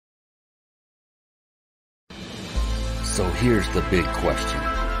So here's the big question.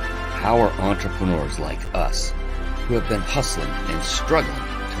 How are entrepreneurs like us, who have been hustling and struggling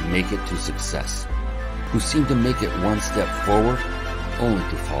to make it to success, who seem to make it one step forward only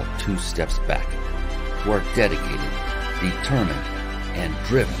to fall two steps back, who are dedicated, determined, and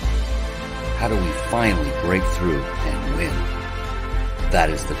driven, how do we finally break through and win? That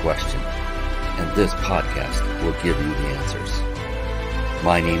is the question, and this podcast will give you the answers.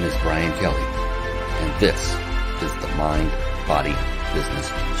 My name is Brian Kelly, and this is the Mind, Body, Business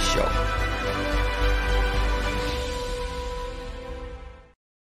Show.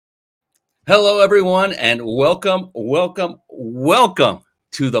 Hello, everyone, and welcome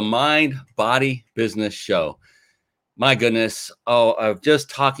to the Mind, Body, Business Show. My goodness, I'm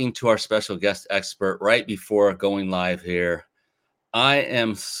just talking to our special guest expert right before going live here. I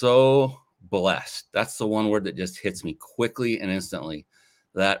am so blessed. That's the one word that just hits me quickly and instantly,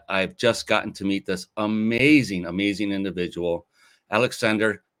 that I've just gotten to meet this amazing individual.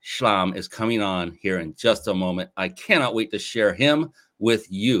 Aleksander Szlam is coming on here in just a moment. I cannot wait to share him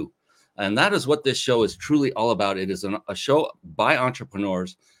with you. And that is what this show is truly all about. It is a show by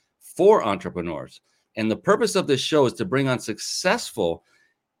entrepreneurs for entrepreneurs. And the purpose of this show is to bring on successful,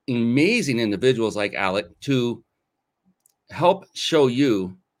 amazing individuals like Alec to help show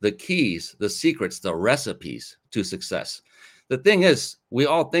you the keys, the secrets, the recipes to success. The thing is, we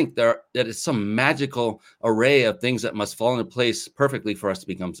all think that it's some magical array of things that must fall into place perfectly for us to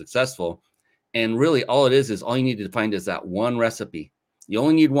become successful. And really, all it is all you need to find is that one recipe. You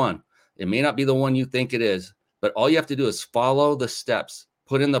only need one. It may not be the one you think it is, but all you have to do is follow the steps,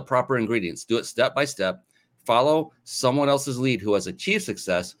 put in the proper ingredients, do it step by step, follow someone else's lead who has achieved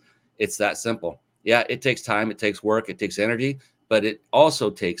success. It's that simple. Yeah, it takes time, it takes work, it takes energy, but it also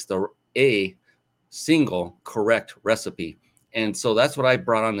takes a single correct recipe. And so that's what I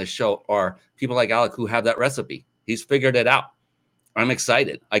brought on this show, are people like Alec who have that recipe. He's figured it out. I'm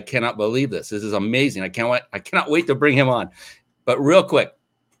excited. I cannot believe this. This is amazing. I cannot wait to bring him on. But real quick,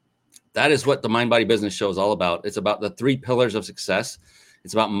 that is what the Mind Body Business Show is all about. It's about the three pillars of success.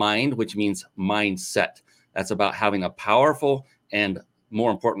 It's about mind, which means mindset. That's about having a powerful and,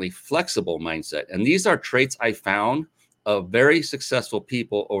 more importantly, flexible mindset. And these are traits I found of very successful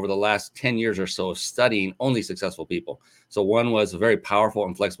people over the last 10 years or so of studying only successful people. So one was a very powerful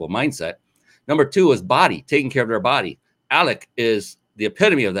and flexible mindset. Number two was body, taking care of their body. Alec is the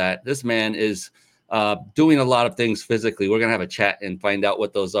epitome of that. This man is doing a lot of things physically. We're going to have a chat and find out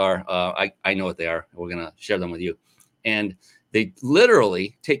what those are. I know what they are. We're going to share them with you. And they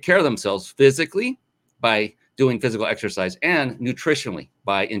literally take care of themselves physically by doing physical exercise, and nutritionally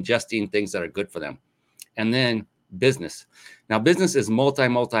by ingesting things that are good for them. And then business. Now, business is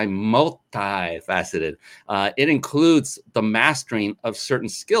multifaceted. It includes the mastering of certain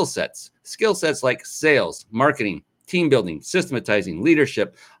skill sets like sales, marketing, team building, systematizing,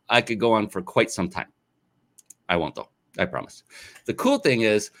 leadership. I could go on for quite some time. I won't, though. I promise. The cool thing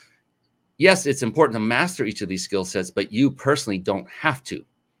is, yes, it's important to master each of these skill sets, but you personally don't have to.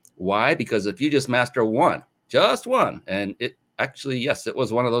 Why? Because if you just master one, just one, and it actually, yes, it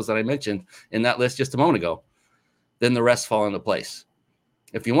was one of those that I mentioned in that list just a moment ago, then the rest fall into place.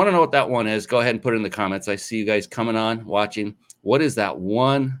 If you want to know what that one is, go ahead and put it in the comments. I see you guys coming on, watching. What is that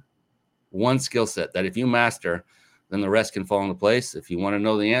one skill set that if you master, then the rest can fall into place? If you want to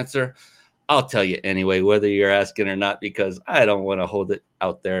know the answer, I'll tell you anyway, whether you're asking or not, because I don't want to hold it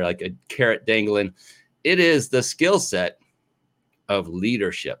out there like a carrot dangling. It is the skill set of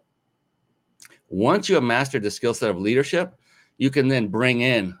leadership. Once you have mastered the skill set of leadership, you can then bring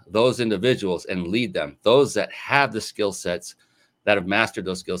in those individuals and lead them, those that have the skill sets, that have mastered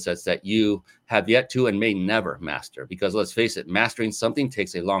those skill sets that you have yet to and may never master. Because let's face it, mastering something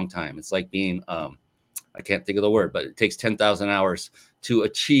takes a long time. It's like being, I can't think of the word, but it takes 10,000 hours to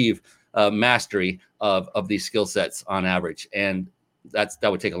achieve mastery of these skill sets on average. And that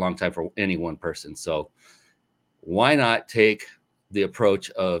would take a long time for any one person. So why not take the approach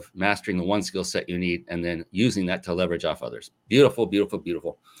of mastering the one skill set you need and then using that to leverage off others? Beautiful, beautiful,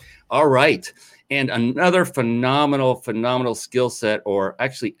 beautiful. All right. And another phenomenal skill set, or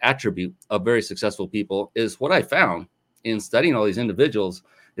actually attribute of very successful people, is what I found in studying all these individuals,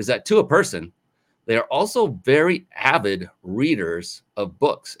 is that to a person, they are also very avid readers of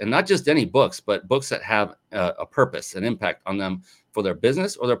books, and not just any books, but books that have a purpose, an impact on them for their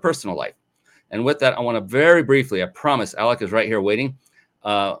business or their personal life. And with that, I want to very briefly, I promise Alec is right here waiting.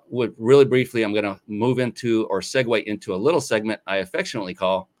 Really briefly, I'm going to move into or segue into a little segment I affectionately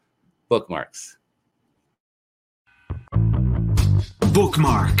call bookmarks.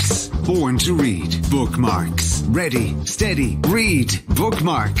 Bookmarks. Born to read. Bookmarks. Ready, steady, read.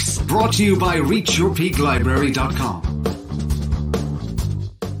 Bookmarks. Brought to you by ReachYourPeakLibrary.com.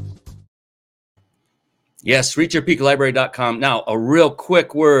 Yes, reachyourpeaklibrary.com. Now, a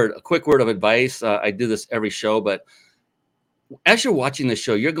quick word of advice. I do this every show, but as you're watching the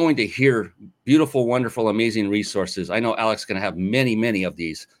show, you're going to hear beautiful, wonderful, amazing resources. I know Alex is going to have many, many of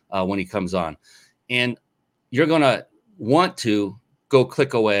these when he comes on. And you're going to want to go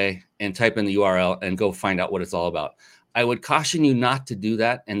click away and type in the URL and go find out what it's all about. I would caution you not to do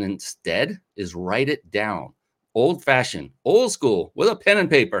that, and instead is write it down. Old fashioned, old school, with a pen and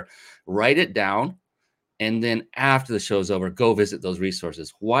paper. Write it down. And then after the show's over, go visit those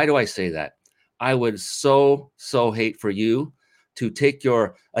resources. Why do I say that? I would so hate for you to take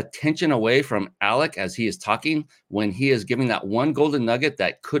your attention away from Alec as he is talking when he is giving that one golden nugget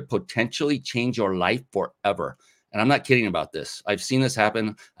that could potentially change your life forever. And I'm not kidding about this. I've seen this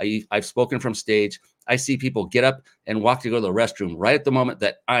happen. I've spoken from stage. I see people get up and walk to go to the restroom right at the moment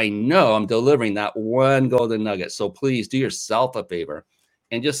that I know I'm delivering that one golden nugget. So please do yourself a favor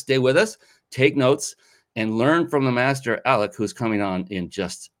and just stay with us, take notes, and learn from the master, Alec, who's coming on in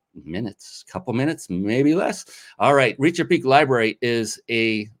just couple minutes, maybe less. All right. Reach Your Peak Library is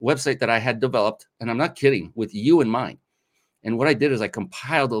a website that I had developed, and I'm not kidding, with you in mind. And what I did is I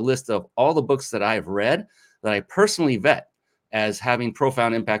compiled a list of all the books that I've read that I personally vet as having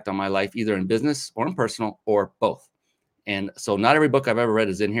profound impact on my life, either in business or in personal or both. And so not every book I've ever read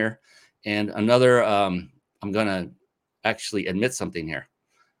is in here. And another, I'm going to actually admit something here.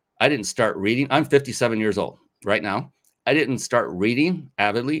 I didn't start reading. I'm 57 years old right now. I didn't start reading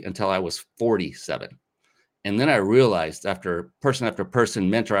avidly until I was 47. And then I realized after person,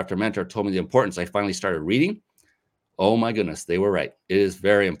 mentor after mentor told me the importance, I finally started reading. Oh my goodness, they were right. It is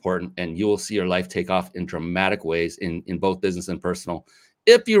very important. And you will see your life take off in dramatic ways in both business and personal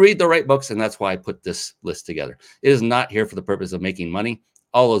if you read the right books. And that's why I put this list together. It is not here for the purpose of making money.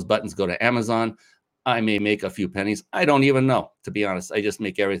 All those buttons go to Amazon. I may make a few pennies. I don't even know, to be honest. I just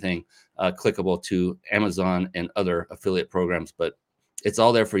make everything clickable to Amazon and other affiliate programs, but it's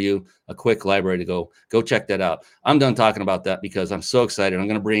all there for you. A quick library to go check that out. I'm done talking about that because I'm so excited. I'm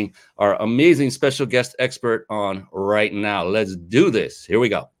going to bring our amazing special guest expert on right now. Let's do this. Here we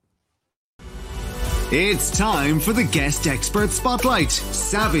go. It's time for the guest expert spotlight.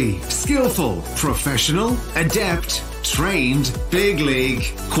 Savvy, skillful, professional, adept, trained, big league,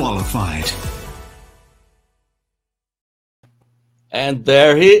 qualified. And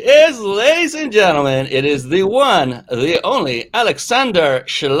there he is, ladies and gentlemen. It is the one, the only Aleksander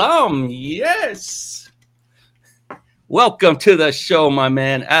Szlam. Yes. Welcome to the show, my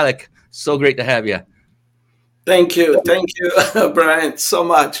man. Alec, so great to have you. Thank you. Thank you, Brian, so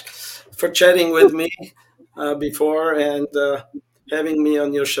much for chatting with me before and having me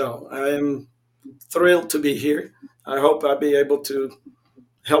on your show. I am thrilled to be here. I hope I'll be able to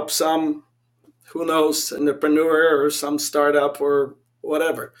help some, who knows, entrepreneur or some startup or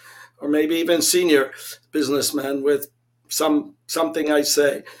whatever, or maybe even senior businessman with something I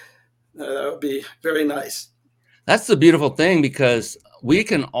say. That would be very nice. That's the beautiful thing, because we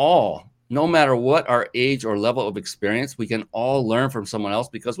can all, no matter what our age or level of experience, we can all learn from someone else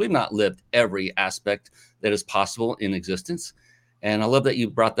because we've not lived every aspect that is possible in existence. And I love that you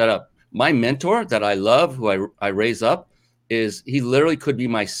brought that up. My mentor that I love, who I raise up, he literally could be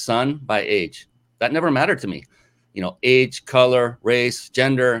my son by age. That never mattered to me. You know, age, color, race,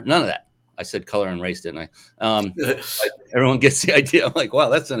 gender, none of that. I said color and race, didn't I? Everyone gets the idea. I'm like, wow,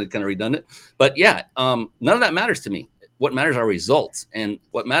 that sounded kind of redundant. But yeah, none of that matters to me. What matters are results. And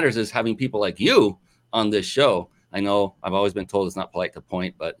what matters is having people like you on this show. I know I've always been told it's not polite to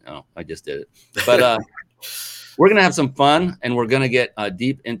point, but I just did it. But we're going to have some fun, and we're going to get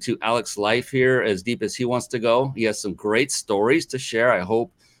deep into Alec's life here, as deep as he wants to go. He has some great stories to share. I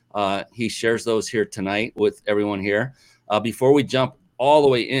hope he shares those here tonight with everyone here. Before we jump all the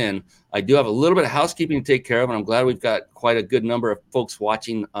way in, I do have a little bit of housekeeping to take care of, and I'm glad we've got quite a good number of folks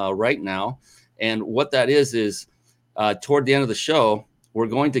watching right now. And what that is toward the end of the show, we're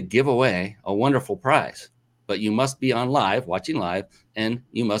going to give away a wonderful prize. But you must be on live, watching live, and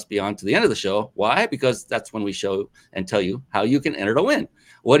you must be on to the end of the show. Why? Because that's when we show and tell you how you can enter to win.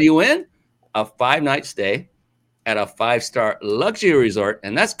 What do you win? A 5-night stay at a 5-star luxury resort,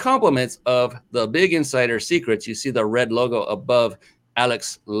 and that's compliments of the Big Insider Secrets. You see the red logo above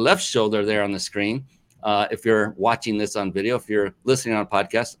Alec's left shoulder there on the screen. If you're watching this on video, if you're listening on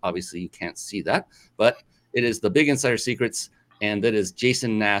podcast, obviously you can't see that, but it is the Big Insider Secrets, and that is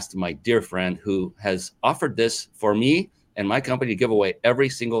Jason Nast, my dear friend, who has offered this for me and my company to give away every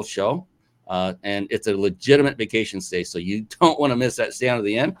single show. And it's a legitimate vacation stay, so you don't want to miss that. Stay on to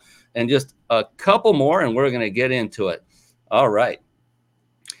the end. And just a couple more, and we're going to get into it. All right.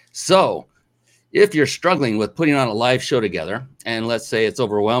 So If you're struggling with putting on a live show together, and let's say it's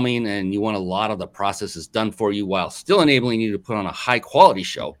overwhelming and you want a lot of the processes done for you while still enabling you to put on a high quality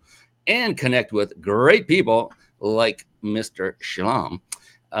show and connect with great people like Mr. Szlam,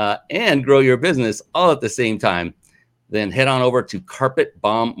 and grow your business all at the same time, then head on over to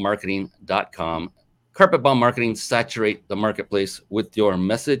carpetbombmarketing.com. Carpet Bomb Marketing saturate the marketplace with your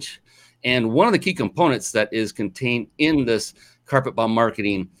message. And one of the key components that is contained in this Carpet Bomb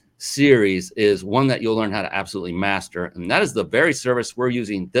Marketing series is one that you'll learn how to absolutely master. And that is the very service we're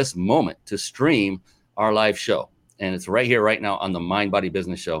using this moment to stream our live show. And it's right here, right now on the Mind Body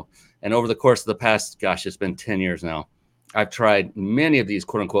Business Show. And over the course of the past, gosh, it's been 10 years now, I've tried many of these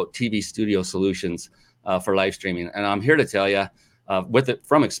quote unquote TV studio solutions for live streaming. And I'm here to tell you with it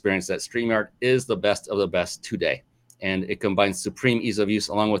from experience that StreamYard is the best of the best today. And it combines supreme ease of use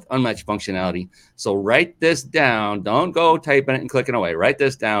along with unmatched functionality. So write this down. Don't go typing it and clicking away. Write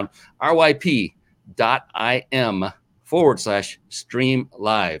this down, ryp.im/stream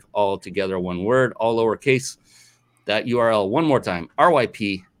live, all together, one word, all lowercase. That URL one more time,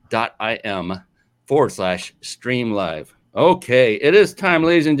 ryp.im/stream live. Okay, it is time,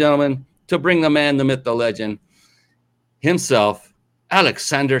 ladies and gentlemen, to bring the man, the myth, the legend himself,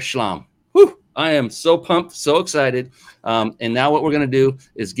 Aleksander Szlam. Whew, I am so pumped, so excited. And now what we're going to do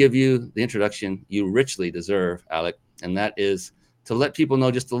is give you the introduction you richly deserve, Alec. And that is to let people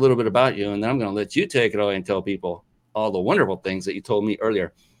know just a little bit about you. And then I'm going to let you take it away and tell people all the wonderful things that you told me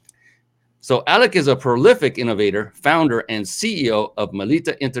earlier. So Alec is a prolific innovator, founder, and CEO of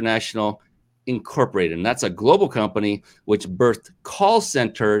Melita International Incorporated. And that's a global company which birthed call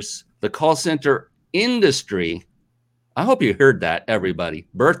centers, the call center industry. I hope you heard that, everybody.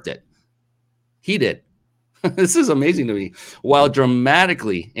 Birthed it. He did. This is amazing to me. While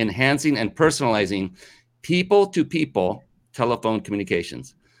dramatically enhancing and personalizing people-to-people telephone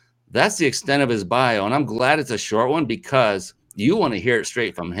communications. That's the extent of his bio. And I'm glad it's a short one because you want to hear it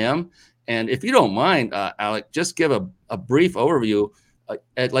straight from him. And if you don't mind, Alec, just give a brief overview,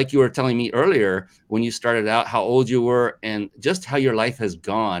 like you were telling me earlier when you started out, how old you were, and just how your life has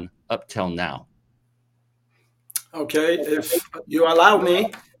gone up till now. Okay, if you allow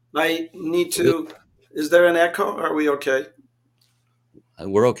me, I need to. Is there an echo? Are we okay?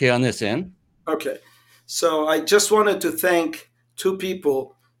 We're okay on this end. Okay, so I just wanted to thank two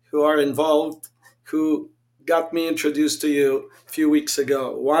people who are involved who got me introduced to you a few weeks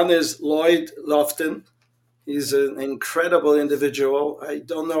ago. One is Lloyd Lofton. He's an incredible individual. I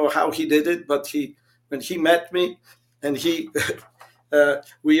don't know how he did it, but when he met me and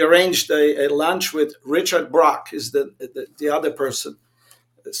we arranged a lunch with Richard Brock, is the other person.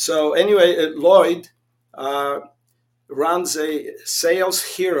 So anyway, Lloyd runs a Sales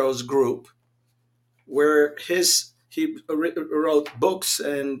Heroes group where he wrote books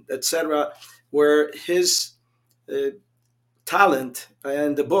and etc. where his talent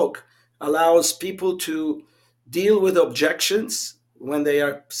and the book allows people to deal with objections when they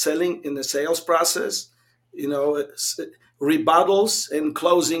are selling in the sales process, rebuttals and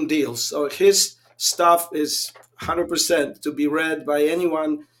closing deals. So his stuff is 100% to be read by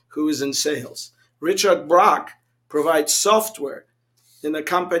anyone who is in sales. Richard Brock provides software in a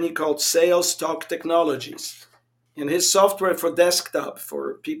company called Sales Talk Technologies. And his software for desktop,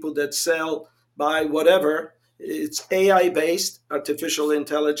 for people that sell, buy, whatever, it's AI-based, artificial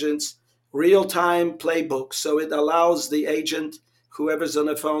intelligence, real-time playbook. So it allows the agent, whoever's on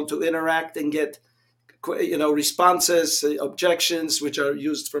the phone, to interact and get responses, objections, which are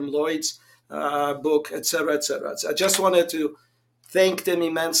used from Lloyd's book, etc., etc. So I just wanted to thank them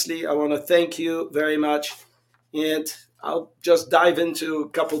immensely. I want to thank you very much. And I'll just dive into a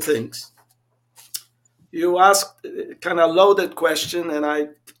couple things. You asked a kind of loaded question, and I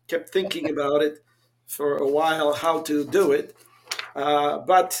kept thinking about it for a while, how to do it.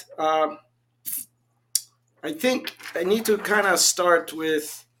 But I think I need to kind of start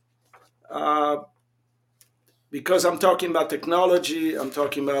with, because I'm talking about technology, I'm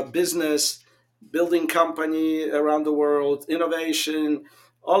talking about business, building company around the world, innovation,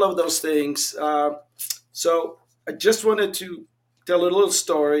 all of those things. So I just wanted to tell a little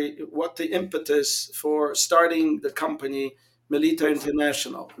story, what the impetus for starting the company, Melita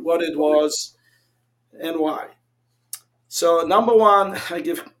International, what it was and why. So number one, I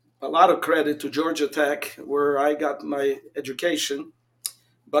give a lot of credit to Georgia Tech, where I got my education,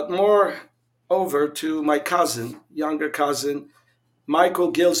 but more over to my cousin, younger cousin,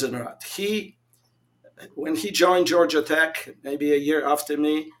 Michael Gilzenrath. When he joined Georgia Tech, maybe a year after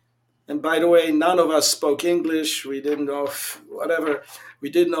me, and by the way, none of us spoke English. We didn't know whatever. We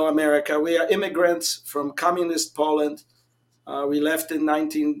didn't know America. We are immigrants from communist Poland. We left in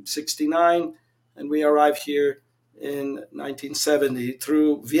 1969. and we arrived here in 1970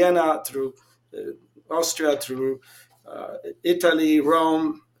 through Vienna, through Austria, through Italy,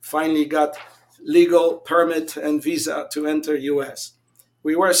 Rome. Finally got legal permit and visa to enter U.S.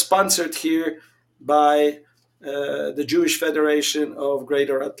 We were sponsored here by the Jewish Federation of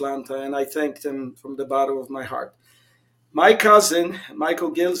Greater Atlanta, and I thank them from the bottom of my heart. My cousin,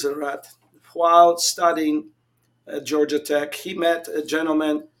 Michael Gilzerat, while studying at Georgia Tech, he met a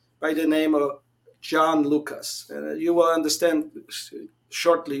gentleman by the name of John Lucas. You will understand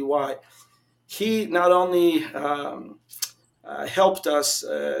shortly why. He not only helped us,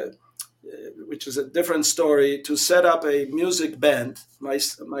 which is a different story, to set up a music band.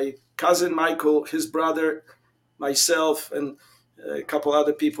 My cousin Michael, his brother, myself, and a couple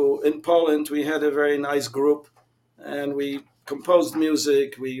other people in Poland, we had a very nice group, and we composed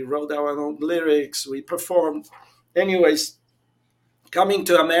music, we wrote our own lyrics, we performed. Anyways, coming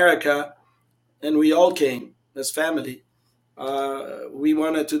to America, and we all came as family, we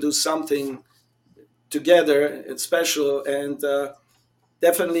wanted to do something together and special, and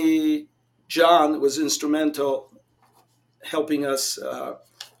definitely John was instrumental helping us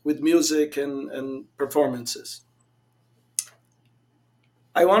with music and performances.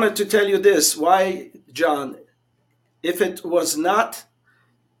 I wanted to tell you this. Why John? If it was not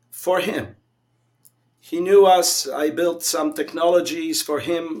for him, he knew us. I built some technologies for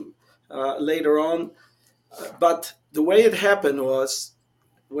him later on. But the way it happened was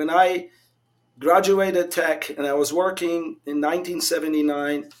when I graduated tech and I was working in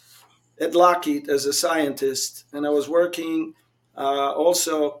 1979 at Lockheed as a scientist, and I was working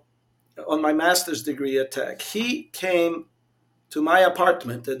also on my master's degree at tech. He came to my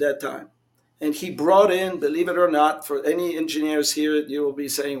apartment at that time, and he brought in, believe it or not, for any engineers here, you will be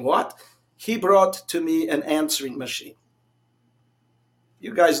saying, what? He brought to me an answering machine.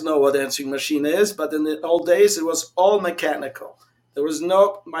 You guys know what answering machine is, but in the old days, it was all mechanical. There was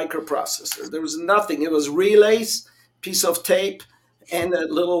no microprocessor. There was nothing. It was relays, piece of tape, and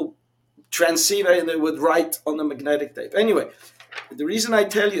a little transceiver, and it would write on the magnetic tape. Anyway, the reason I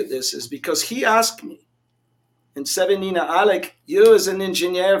tell you this is because he asked me in 79, Alec, you as an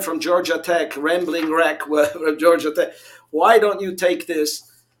engineer from Georgia Tech, rambling wreck of Georgia Tech, why don't you take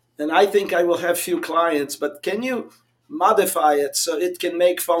this? And I think I will have few clients, but can you modify it so it can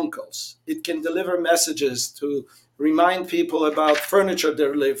make phone calls? It can deliver messages to remind people about furniture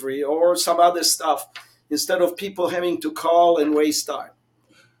delivery or some other stuff instead of people having to call and waste time.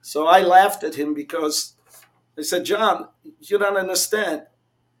 So I laughed at him because I said, John, you don't understand.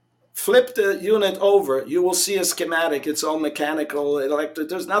 Flip the unit over, you will see a schematic. It's all mechanical, electric,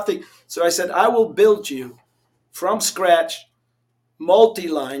 there's nothing. So I said, I will build you from scratch,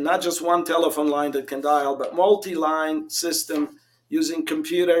 multi-line, not just one telephone line that can dial, but multi-line system using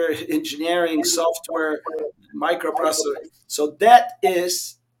computer engineering, software, microprocessor. So that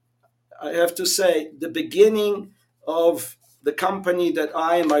is, I have to say, the beginning of the company that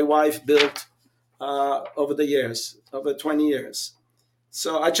I and my wife built over the years, over 20 years.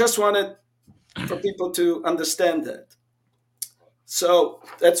 So I just wanted for people to understand that. So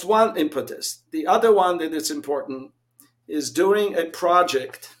that's one impetus. The other one that is important is during a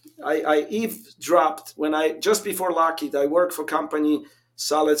project. I eavesdropped when just before Lockheed, I worked for company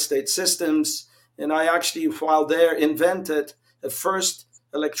Solid State Systems, and I actually, while there, invented the first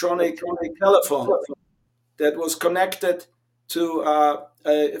electronic telephone that was connected to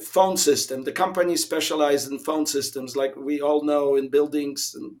a phone system. The company specialized in phone systems, like we all know, in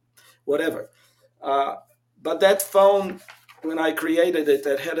buildings and whatever. But that phone, when I created it,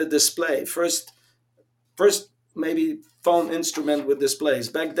 that had a display. First maybe phone instrument with displays.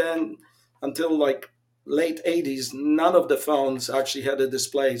 Back then, until like late 80s, none of the phones actually had a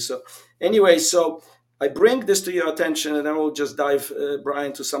display. So anyway, so I bring this to your attention, and I will just dive,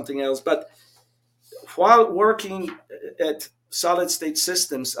 Brian, to something else. But while working at Solid State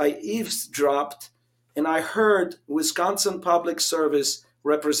Systems, I eavesdropped and I heard Wisconsin Public Service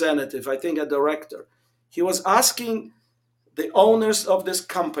representative, I think a director. He was asking the owners of this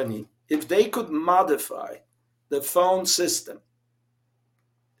company if they could modify the phone system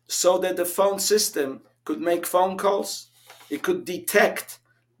so that the phone system could make phone calls. It could detect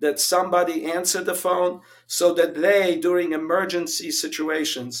that somebody answered the phone so that they, during emergency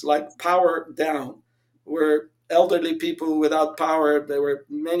situations like power down, where elderly people without power, there were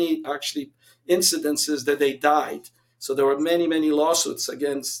many actually incidences that they died. So there were many, many lawsuits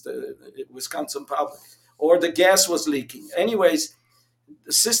against Wisconsin Public, or the gas was leaking. Anyways,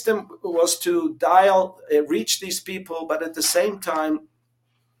 the system was to dial, reach these people, but at the same time,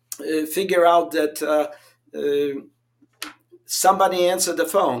 figure out that somebody answered the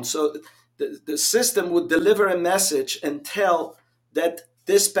phone. So the system would deliver a message and tell that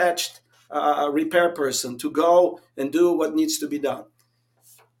dispatched repair person to go and do what needs to be done.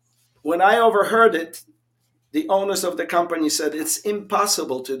 When I overheard it, the owners of the company said it's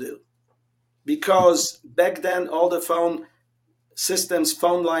impossible to do, because back then all the phone systems,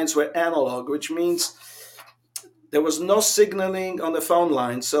 phone lines were analog, which means there was no signaling on the phone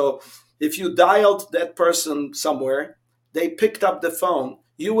line. So if you dialed that person somewhere, they picked up the phone.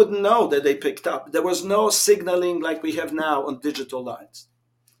 You wouldn't know that they picked up. There was no signaling like we have now on digital lines.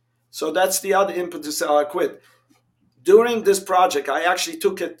 So that's the other impetus I quit. During this project, I actually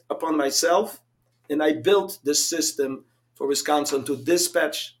took it upon myself, and I built this system for Wisconsin to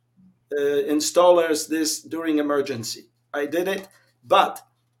dispatch installers this during emergency. I did it, but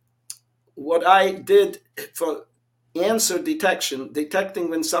what I did for answer detection, detecting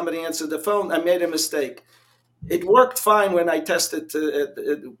when somebody answered the phone, I made a mistake. It worked fine when I tested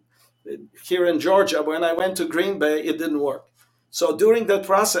here in Georgia. When I went to Green Bay, it didn't work. So during that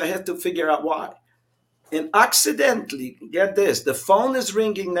process, I had to figure out why. And accidentally, get this, the phone is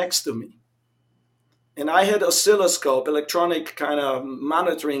ringing next to me. And I had oscilloscope, electronic kind of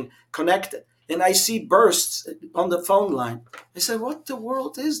monitoring connected. And I see bursts on the phone line. I said, what the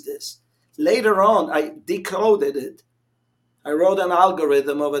world is this? Later on, I decoded it. I wrote an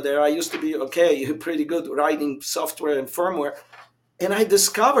algorithm over there. I used to be pretty good writing software and firmware. And I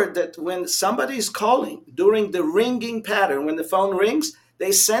discovered that when somebody is calling during the ringing pattern, when the phone rings,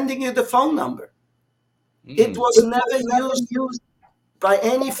 they're sending you the phone number. It was never used by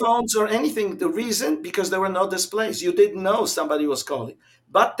any phones or anything. The reason, because there were no displays. You didn't know somebody was calling.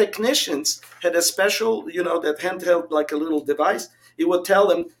 But technicians had a special, that handheld, like a little device. It would tell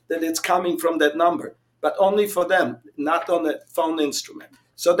them that it's coming from that number, but only for them, not on the phone instrument.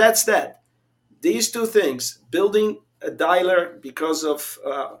 So that's that. These two things, building a dialer because of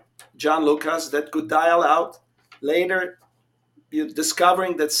John Lucas that could dial out. Later, you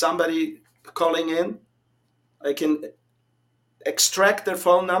discovering that somebody calling in, I can extract their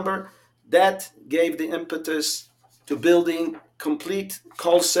phone number. That gave the impetus to building complete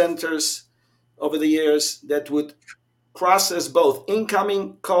call centers over the years that would process both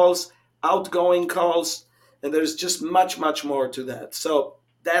incoming calls, outgoing calls, and there's just much, much more to that. So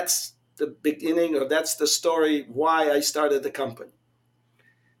that's the beginning, or that's the story why I started the company.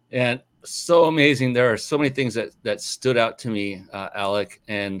 And so amazing. There are so many things that stood out to me, Alec,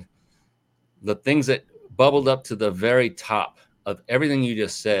 and the things that bubbled up to the very top of everything you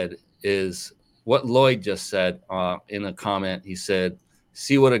just said is what Lloyd just said in a comment. He said,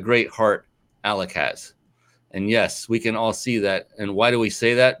 see what a great heart Alec has. And yes, we can all see that. And why do we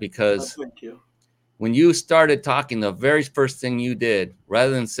say that? Because thank you. When you started talking, the very first thing you did,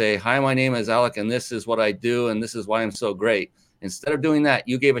 rather than say, hi, my name is Alec, and this is what I do, and this is why I'm so great, instead of doing that,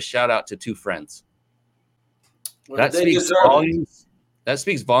 you gave a shout out to two friends. Well, that speaks volumes. That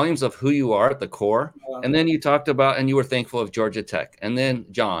speaks volumes of who you are at the core. And then you talked about, and you were thankful of Georgia Tech, and then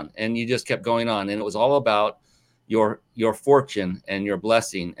John, and you just kept going on. And it was all about your fortune and your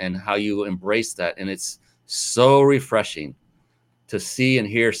blessing and how you embrace that. And it's so refreshing to see and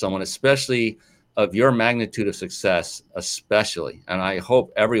hear someone, especially of your magnitude of success, especially. And I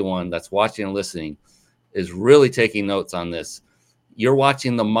hope everyone that's watching and listening is really taking notes on this. You're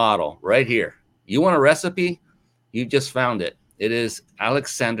watching the model right here. You want a recipe? You just found it. It is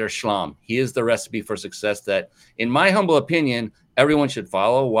Aleksander Szlam. He is the recipe for success that, in my humble opinion, everyone should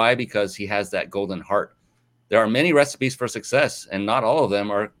follow. Why? Because he has that golden heart. There are many recipes for success, and not all of them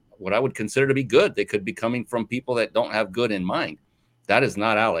are what I would consider to be good. They could be coming from people that don't have good in mind. That is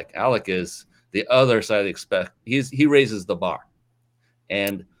not Alec. Alec is the other side of the spectrum. He raises the bar.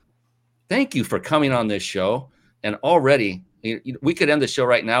 And thank you for coming on this show. And already, we could end the show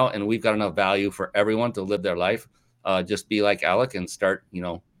right now, and we've got enough value for everyone to live their life. Just be like Alec and start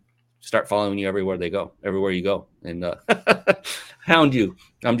following you everywhere you go, and hound you.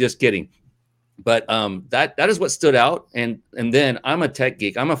 I'm just kidding. But that is what stood out. And then I'm a tech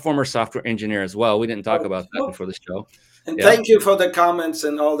geek. I'm a former software engineer as well. We didn't talk about that before the show. And thank you for the comments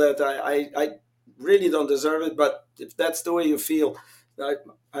and all that. I really don't deserve it, but if that's the way you feel,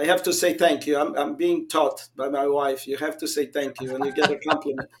 I have to say thank you. I'm being taught by my wife. You have to say thank you when you get a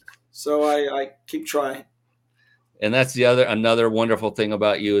compliment. So I keep trying. And that's another wonderful thing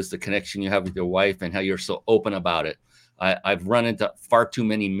about you is the connection you have with your wife and how you're so open about it. I've run into far too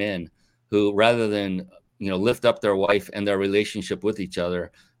many men who, rather than lift up their wife and their relationship with each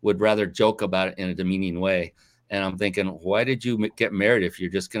other, would rather joke about it in a demeaning way. And I'm thinking, why did you get married if you're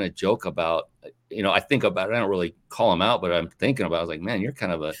just going to joke about, I think about it. I don't really call him out, but I'm thinking about it. I was like, man, you're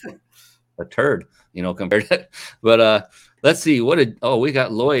kind of a turd, compared to, but Let's see. We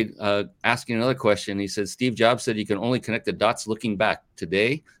got Lloyd asking another question. He said, Steve Jobs said you can only connect the dots looking back.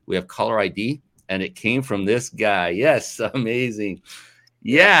 Today, we have caller ID, and it came from this guy. Yes, amazing.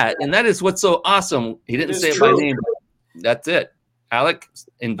 Yeah, and that is what's so awesome. He It didn't is say it by true. name. That's it. Alec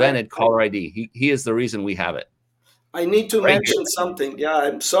I, invented caller ID. He is the reason we have it. I need to Right here. mention something. Yeah,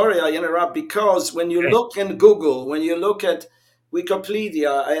 I'm sorry I interrupt because when you look in Google, when you look at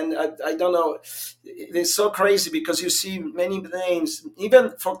Wikipedia, and I don't know, it's so crazy because you see many names,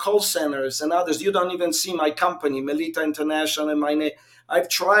 even for call centers and others. You don't even see my company, Melita International, and my name. I've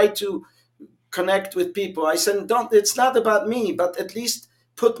tried to connect with people. I said, don't, it's not about me, but at least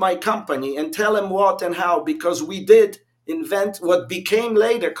put my company and tell them what and how, because we did invent what became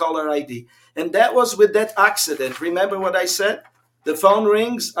later caller ID. And that was with that accident. Remember what I said? The phone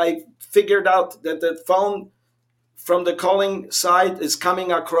rings. I figured out that the phone from the calling side is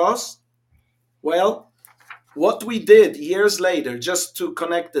coming across. Well, what we did years later, just to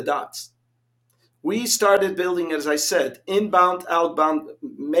connect the dots, we started building, as I said, inbound, outbound,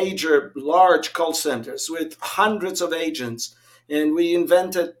 major, large call centers with hundreds of agents. And we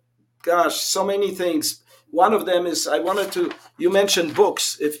invented, gosh, so many things. One of them is you mentioned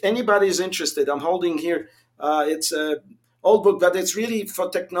books. If anybody is interested, I'm holding here, it's a old book, but it's really for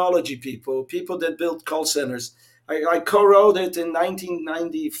technology people that build call centers. I co-wrote it in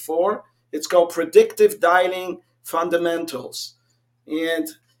 1994. It's called Predictive Dialing Fundamentals. And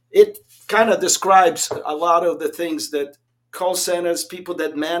it kind of describes a lot of the things that call centers, people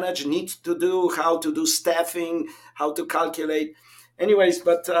that manage, need to do, how to do staffing, how to calculate. Anyways,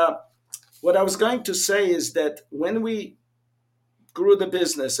 but what I was going to say is that when we grew the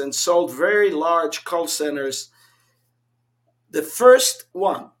business and sold very large call centers, the first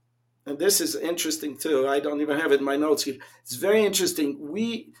one, and this is interesting too, I don't even have it in my notes here. It's very interesting.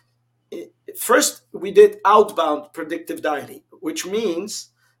 We did outbound predictive dialing, which means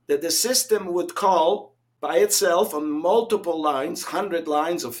that the system would call by itself on multiple lines, 100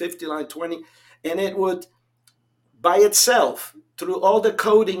 lines or 50 lines, 20, and it would by itself, through all the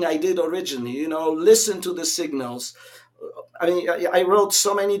coding I did originally, listen to the signals. I mean, I wrote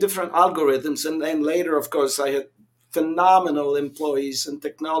so many different algorithms, and then later, of course, I had phenomenal employees and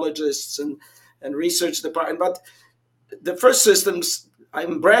technologists and research department. But the first systems,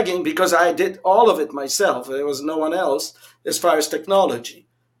 I'm bragging because I did all of it myself. There was no one else as far as technology.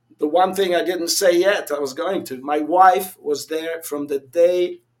 The one thing I didn't say yet, I was going to. My wife was there from the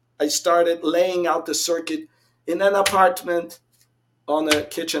day I started laying out the circuit in an apartment on a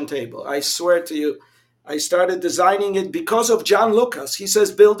kitchen table. I swear to you, I started designing it because of John Lucas. He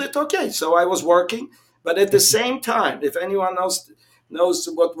says, build it. Okay, so I was working. But at the same time, if anyone else knows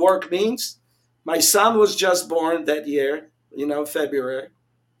what work means, my son was just born that year, February.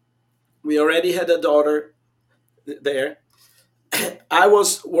 We already had a daughter there. I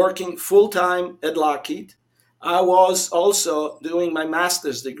was working full time at Lockheed. I was also doing my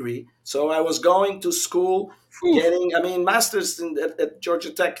master's degree. So I was going to school, master's at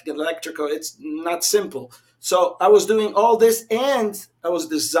Georgia Tech in electrical. It's not simple. So I was doing all this and I was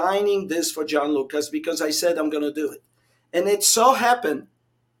designing this for John Lucas because I said I'm going to do it. And it so happened,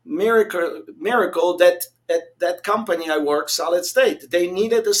 miracle that at that company I work, Solid State, they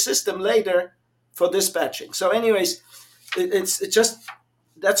needed a system later for dispatching. So anyways, it's just,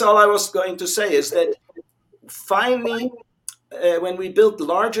 that's all I was going to say is that finally, when we built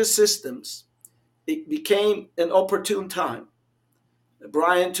larger systems, it became an opportune time,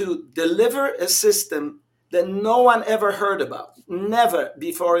 Brian, to deliver a system that no one ever heard about, never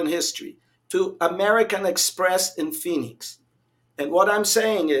before in history, to American Express in Phoenix. And what I'm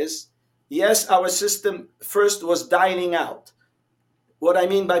saying is, yes, our system first was dialing out. What I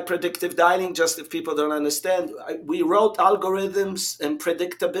mean by predictive dialing, just if people don't understand, we wrote algorithms and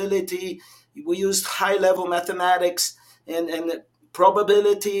predictability. We used high-level mathematics and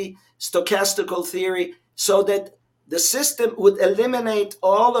probability, stochastical theory, so that the system would eliminate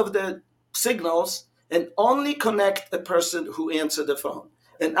all of the signals and only connect a person who answered the phone.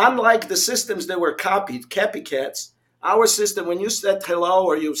 And unlike the systems that were copied, copycats, our system, when you said hello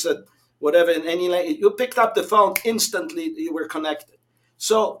or you said whatever in any language, you picked up the phone instantly, you were connected.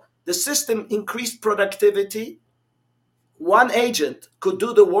 So the system increased productivity. One agent could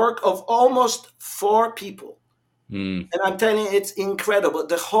do the work of almost 4 people. And I'm telling you, it's incredible.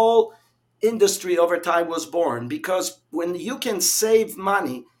 The whole industry over time was born because when you can save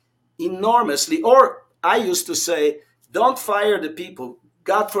money enormously, or I used to say, don't fire the people.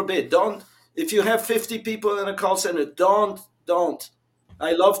 God forbid, don't. If you have 50 people in a call center, don't.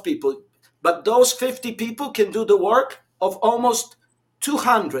 I love people. But those 50 people can do the work of almost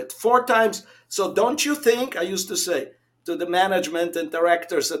 200, 4 times. So don't you think, I used to say, to the management and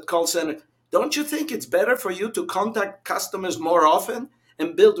directors at call center, don't you think it's better for you to contact customers more often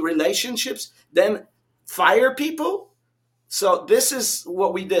and build relationships than fire people? So this is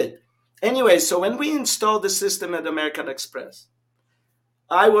what we did. Anyway, so when we installed the system at American Express,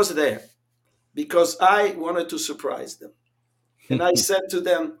 I was there because I wanted to surprise them. And I said to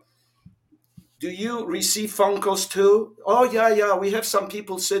them, do you receive phone calls too? Oh, yeah, yeah. We have some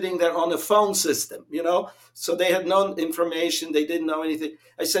people sitting there on a phone system, you know? So they had no information. They didn't know anything.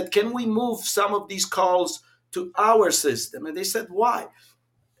 I said, can we move some of these calls to our system? And they said, why?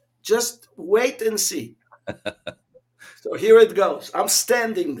 Just wait and see. So here it goes. I'm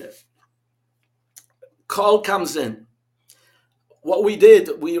standing there. Call comes in. What we did,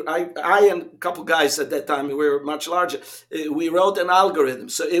 I and a couple guys at that time, we were much larger, we wrote an algorithm.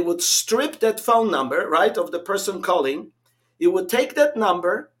 So it would strip that phone number, right, of the person calling. It would take that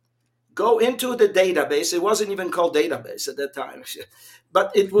number, go into the database. It wasn't even called database at that time,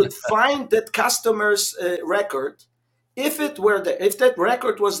 but it would find that customer's record. If it were there, if that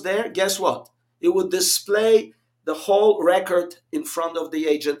record was there, guess what? It would display the whole record in front of the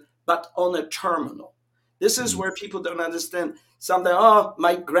agent, but on a terminal. This is where people don't understand. Something, oh,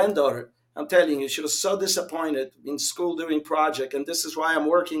 my granddaughter, I'm telling you, she was so disappointed in school doing project, and this is why I'm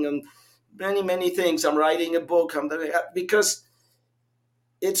working on many, many things. I'm writing a book, because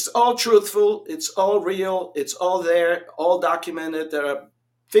it's all truthful, it's all real, it's all there, all documented. There are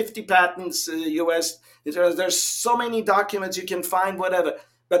 50 patents in the US. There's so many documents you can find, whatever.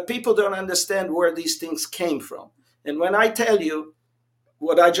 But people don't understand where these things came from. And when I tell you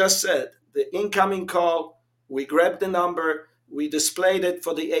what I just said, the incoming call, we grabbed the number, we displayed it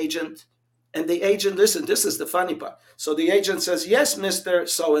for the agent, and the agent, listen, this is the funny part. So the agent says, yes, Mr.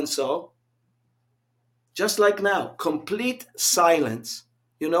 So-and-so, just like now, complete silence.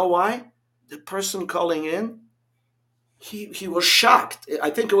 You know why? The person calling in, he was shocked. I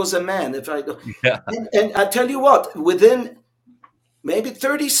think it was a man. Yeah. And I tell you what, within maybe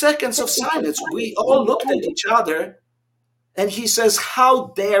 30 seconds of silence, we all looked at each other, and he says, how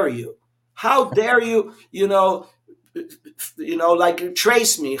dare you? How dare you, like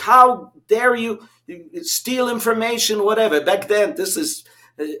trace me? How dare you steal information, whatever? Back then, this is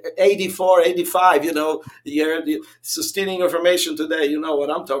 84, 85, year. So stealing information today, you know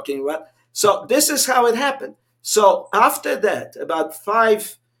what I'm talking about. So this is how it happened. So after that, about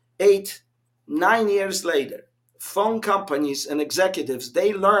 5, 8, 9 years later, phone companies and executives,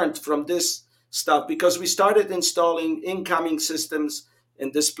 they learned from this stuff because we started installing incoming systems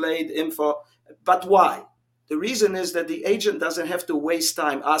and displayed info. But why? The reason is that the agent doesn't have to waste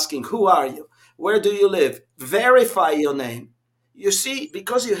time asking, who are you? Where do you live? Verify your name. You see,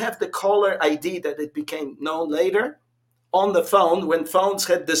 because you have the caller ID that it became known later on the phone when phones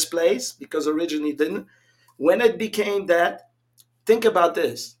had displays, because originally didn't. When it became that, think about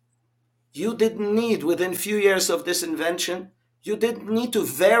this. You didn't need, within few years of this invention, you didn't need to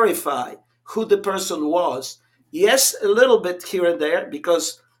verify who the person was. Yes, a little bit here and there,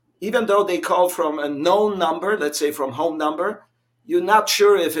 because even though they call from a known number, let's say from home number, you're not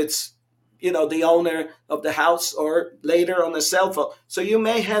sure if it's, the owner of the house or later on a cell phone. So you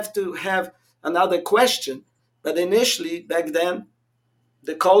may have to have another question. But initially, back then,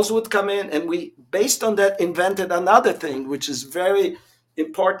 the calls would come in, and we, based on that, invented another thing, which is very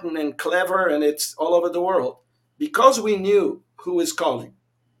important and clever, and it's all over the world. Because we knew who is calling,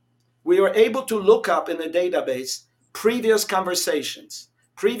 we were able to look up in a database previous conversations,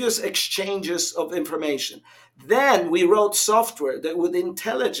 previous exchanges of information. Then we wrote software that would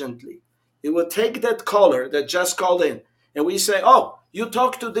intelligently, it would take that caller that just called in, and we say, oh, you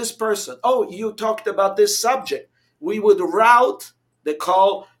talked to this person. Oh, you talked about this subject. We would route the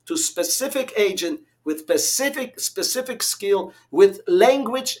call to specific agent with specific skill, with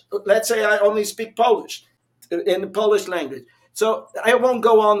language. Let's say I only speak Polish, in the Polish language. So I won't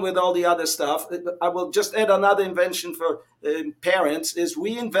go on with all the other stuff. I will just add another invention for parents. Is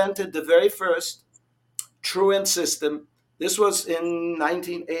we invented the very first truant system. This was in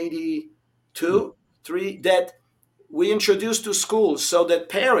 1982, 3, that we introduced to schools so that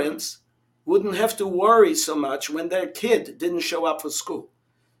parents wouldn't have to worry so much when their kid didn't show up for school.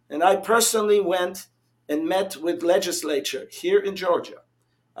 And I personally went and met with legislature here in Georgia.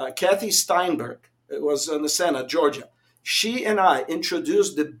 Kathy Steinberg, it was in the Senate, Georgia. She and I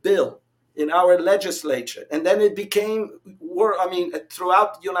introduced the bill in our legislature. And then it became,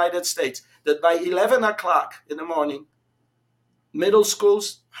 throughout the United States, that by 11 o'clock in the morning, middle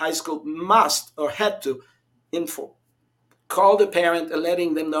schools, high school must or had to call the parent and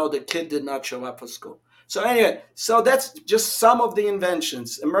letting them know the kid did not show up for school. So anyway, so that's just some of the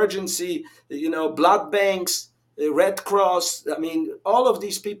inventions. Emergency, blood banks, Red Cross. I mean, all of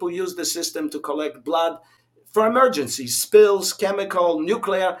these people use the system to collect blood for emergencies, spills, chemical,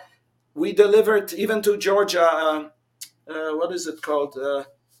 nuclear. We delivered even to Georgia. What is it called?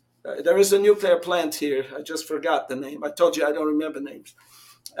 There is a nuclear plant here. I just forgot the name. I told you I don't remember names.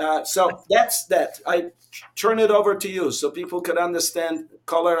 So that's that. I turn it over to you so people could understand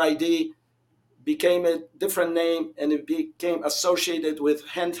caller ID became a different name and it became associated with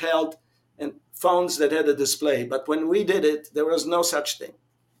handheld and phones that had a display. But when we did it, there was no such thing.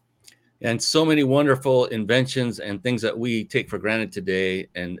 And so many wonderful inventions and things that we take for granted today.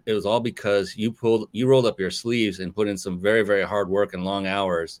 And it was all because you rolled up your sleeves and put in some very, very hard work and long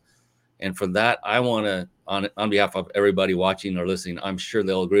hours. And for that, I want to, on behalf of everybody watching or listening, I'm sure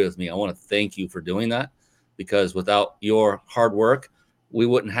they'll agree with me. I want to thank you for doing that, because without your hard work, we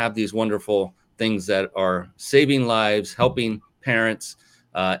wouldn't have these wonderful things that are saving lives, helping parents,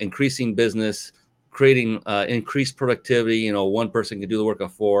 increasing business, creating increased productivity. You know, one person can do the work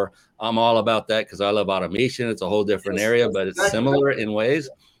of four. I'm all about that because I love automation. It's a whole different area, but it's similar in ways.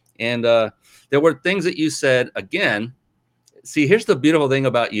 And there were things that you said again. See, here's the beautiful thing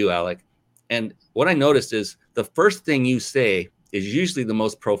about you, Alec. And what I noticed is the first thing you say is usually the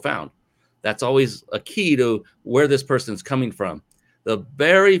most profound. That's always a key to where this person's coming from. The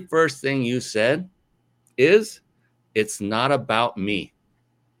very first thing you said is, it's not about me.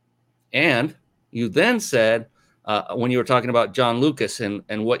 And you then said, when you were talking about John Lucas and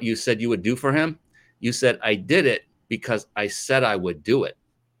what you said you would do for him, you said, I did it because I said I would do it.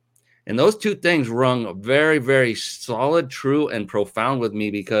 And those two things rung very, very solid, true, and profound with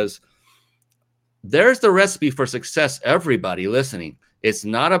me, because there's the recipe for success, everybody listening. It's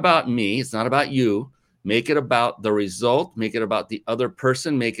not about me. It's not about you. Make it about the result. Make it about the other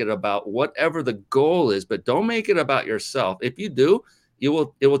person. Make it about whatever the goal is, but don't make it about yourself. If you do, it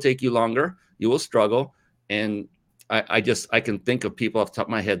will take you longer. You will struggle. And I can think of people off the top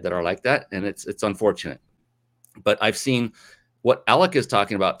of my head that are like that, and it's unfortunate. But I've seen what Alec is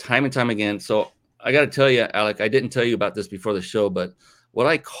talking about time and time again. So I got to tell you, Alec, I didn't tell you about this before the show, but what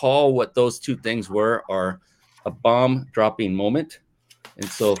I call what those two things were are a bomb dropping moment. And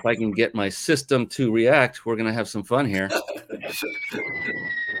so if I can get my system to react, we're going to have some fun here.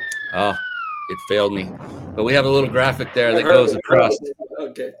 Oh, it failed me. But we have a little graphic there that goes across.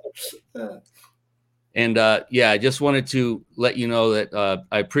 Okay. And I just wanted to let you know that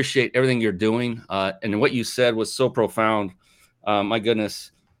I appreciate everything you're doing. And what you said was so profound. My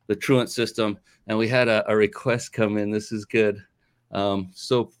goodness, the Truant system. And we had a request come in. This is good. Look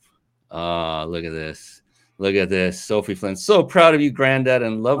at this. Look at this. Sophie Flynn. So proud of you, Granddad,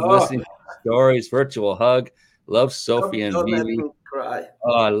 and love listening to stories. Virtual hug. Love Sophie and Don't let Vivi. me cry.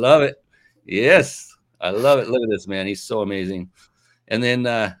 Oh, I love it. Yes, I love it. Look at this, man. He's so amazing. And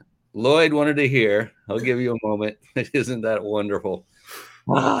then Lloyd wanted to hear. I'll give you a moment. Isn't that wonderful?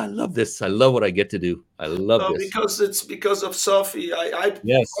 I love this. I love what I get to do. I love this. Because it's because of Sophie. I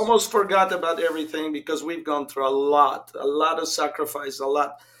almost forgot about everything because we've gone through a lot of sacrifice, a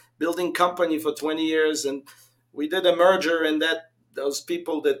lot building company for 20 years. And we did a merger, and that those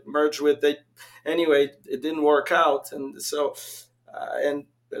people that merged with, anyway, it didn't work out. And so, and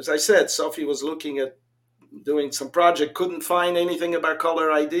as I said, Sophie was looking at doing some project, couldn't find anything about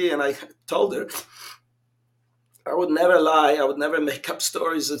caller ID. And I told her, I would never lie. I would never make up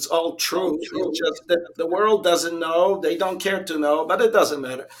stories. It's all true. It's just that the world doesn't know. They don't care to know, but it doesn't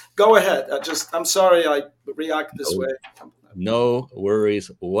matter. Go ahead. I'm sorry I react this way. No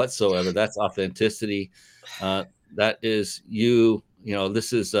worries whatsoever. That's authenticity. That is you. You know,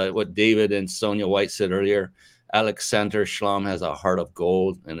 this is what David and Sonia White said earlier. Aleksander Szlam has a heart of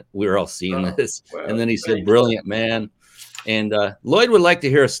gold, and we're all seeing this. Well, and then he said, brilliant man. And Lloyd would like to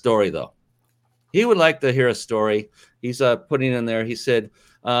hear a story, though. He would like to hear a story. He's putting in there. He said,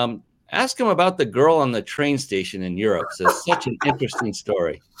 ask him about the girl on the train station in Europe. It's such an interesting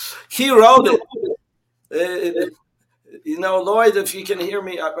story. He wrote it. Lloyd, if you can hear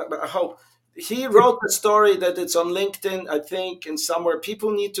me, I hope. He wrote the story that it's on LinkedIn, I think, and somewhere.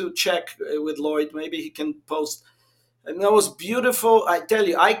 People need to check with Lloyd. Maybe he can post. And that was beautiful. I tell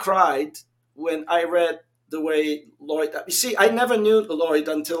you, I cried when I read the way Lloyd. You see, I never knew Lloyd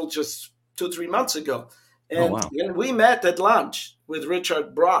until just 2-3 months ago. And when we met at lunch with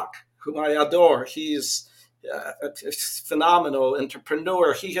Richard Brock, whom I adore, he's a phenomenal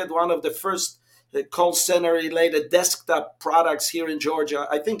entrepreneur. He had one of the first call center related desktop products here in Georgia.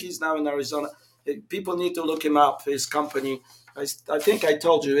 I think he's now in Arizona. People need to look him up, his company. I think I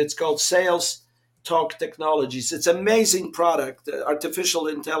told you, it's called Sales Talk Technologies. It's an amazing product, artificial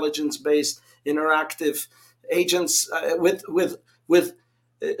intelligence based interactive agents with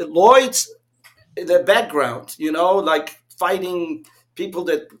Lloyd's the background, like fighting people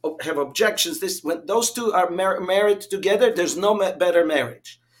that have objections. This when those two are married together, there's no better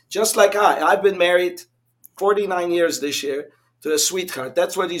marriage. Just like I've been married 49 years this year to a sweetheart.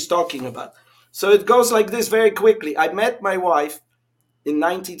 That's what he's talking about. So it goes like this very quickly. I met my wife in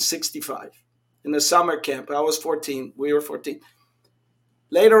 1965 in a summer camp. I was 14. We were 14.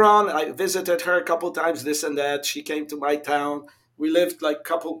 Later on, I visited her a couple times, this and that. She came to my town. We lived like a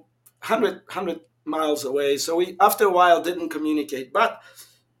couple hundred miles away. So we, after a while, didn't communicate. But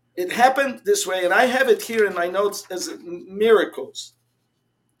it happened this way, and I have it here in my notes as miracles.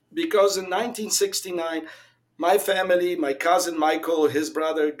 Because in 1969, my family, my cousin Michael, his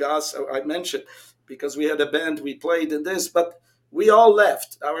brother Gus, I mentioned, because we had a band, we played in this, but we all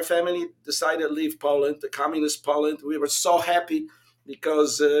left. Our family decided to leave Poland, the communist Poland. We were so happy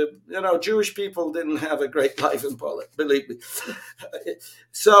because, Jewish people didn't have a great life in Poland, believe me.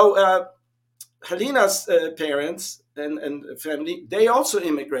 So Halina's parents and family, they also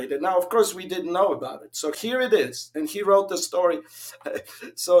immigrated. Now, of course, we didn't know about it. So here it is. And he wrote the story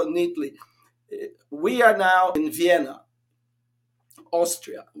so neatly. We are now in Vienna,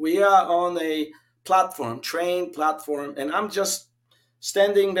 Austria. We are on a train platform, and I'm just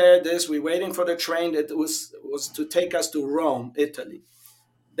standing there. We're waiting for the train that was to take us to Rome, Italy.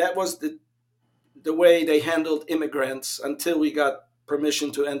 That was the way they handled immigrants until we got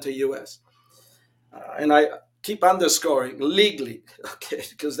permission to enter U.S. And I keep underscoring legally, okay,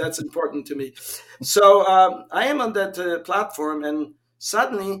 because that's important to me. So I am on that platform, and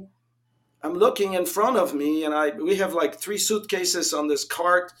suddenly I'm looking in front of me, and we have like three suitcases on this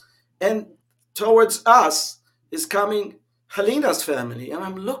cart, and towards us is coming Halina's family, and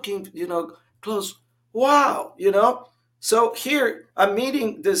I'm looking, close. Wow. So here I'm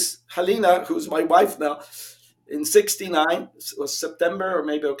meeting this Halina, who's my wife now, in '69. It was September or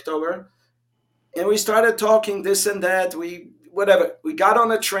maybe October, and we started talking this and that. We got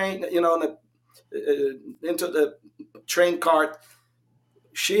on a train, into the train cart.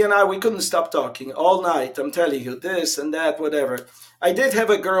 She and I, we couldn't stop talking all night. I'm telling you, this and that, whatever. I did have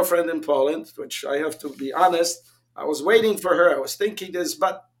a girlfriend in Poland, which I have to be honest. I was waiting for her. I was thinking this,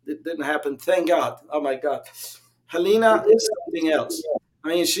 but it didn't happen. Thank God. Oh my God. Halina is something else. I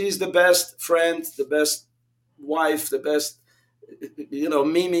mean, she's the best friend, the best wife, the best,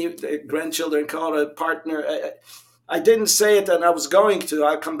 Mimi, the grandchildren call her partner. I didn't say it, and I was going to.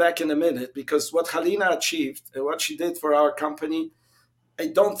 I'll come back in a minute, because what Halina achieved and what she did for our company, I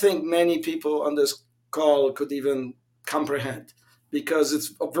don't think many people on this call could even comprehend, because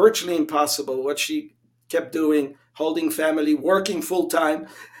it's virtually impossible what she kept doing, holding family, working full time,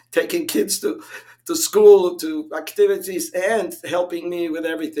 taking kids to school, to activities, and helping me with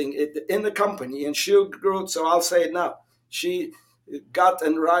everything in the company. And she grew, so I'll say it now. She got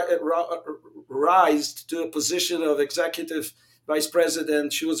and rised to a position of executive vice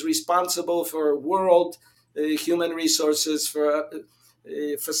president. She was responsible for world human resources, for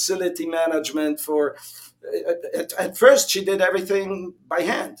facility management, for at first she did everything by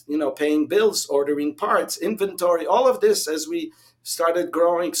hand, paying bills, ordering parts, inventory, all of this as we started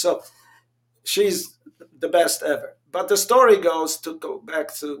growing. So she's the best ever. But the story goes, to go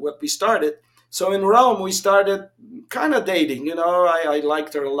back to what we started. So in Rome, we started kind of dating. I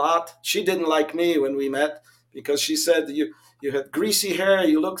liked her a lot. She didn't like me when we met, because she said, you had greasy hair,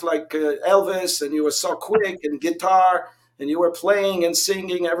 you looked like Elvis, and you were so quick, and guitar, and you were playing and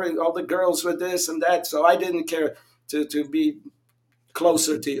singing. All the girls were this and that. So I didn't care to be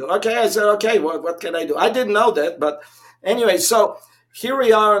closer to you. Okay, I said, okay, what can I do? I didn't know that, but anyway, so here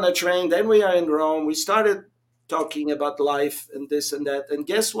we are on a train. Then we are in Rome. We started talking about life and this and that. And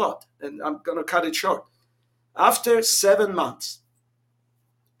guess what? And I'm going to cut it short. After 7 months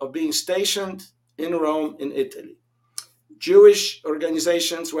of being stationed in Rome, in Italy, Jewish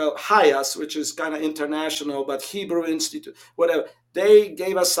organizations, well, HIAS, which is kind of international, but Hebrew Institute, whatever, they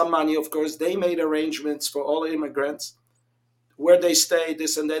gave us some money, of course. They made arrangements for all immigrants, where they stay,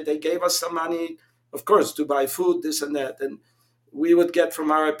 this and that. They gave us some money, of course, to buy food, this and that. And we would get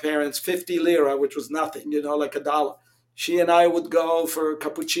from our parents 50 lira, which was nothing, like $1. She and I would go for a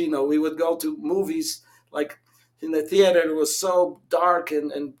cappuccino. We would go to movies, like in the theater. It was so dark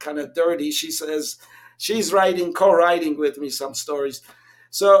and kind of dirty. She says she's co-writing with me some stories.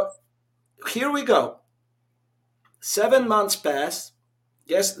 So here we go. 7 months pass.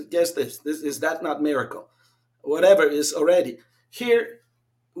 Guess this. Is that not miracle? Whatever is already. Here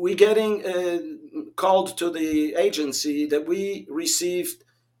we getting called to the agency that we received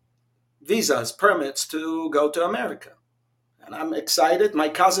visas, permits to go to America. And I'm excited. My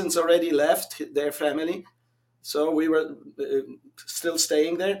cousins already left their family, so we were still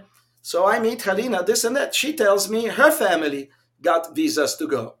staying there. So I meet Halina, this and that. She tells me her family got visas to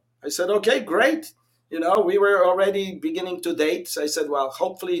go. I said, okay, great. We were already beginning to date. So I said, well,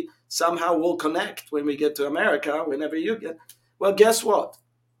 hopefully somehow we'll connect when we get to America, whenever you get. Well, guess what?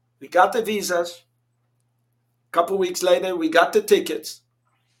 We got the visas. A couple weeks later, we got the tickets.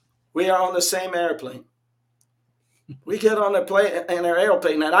 We are on the same airplane. We get on a plane in our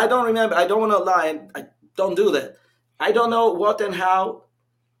airplane, and I don't remember. I don't want to lie. I don't do that. I don't know what and how.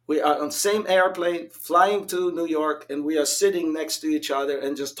 We are on the same airplane flying to New York, and we are sitting next to each other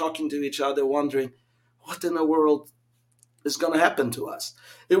and just talking to each other, wondering what in the world is going to happen to us.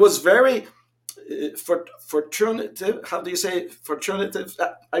 It was very fortunative. How do you say fortunative?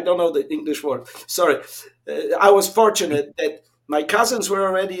 I don't know the English word. Sorry. I was fortunate that my cousins were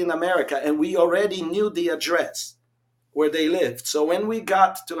already in America, and we already knew the address where they lived. So when we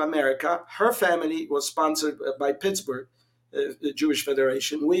got to America, her family was sponsored by Pittsburgh, the Jewish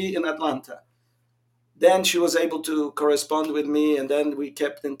Federation, we in Atlanta. Then she was able to correspond with me, and then we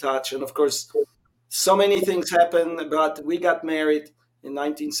kept in touch. And of course, so many things happened, but we got married in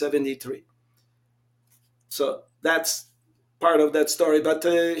 1973. So that's part of that story. But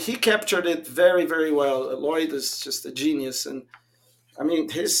he captured it very, very well. Lloyd is just a genius. And I mean,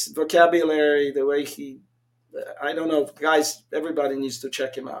 his vocabulary, the way I don't know, guys, everybody needs to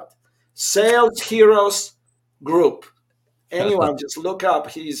check him out. Sales Heroes Group. Anyone, just look up.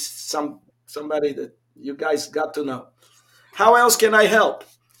 He's somebody that you guys got to know. How else can I help?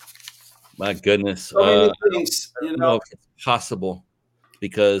 My goodness. So many I things, don't know if it's possible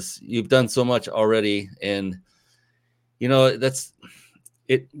because you've done so much already. And, that's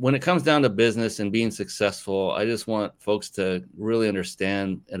it. When it comes down to business and being successful, I just want folks to really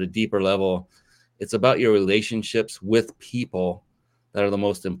understand at a deeper level, it's about your relationships with people that are the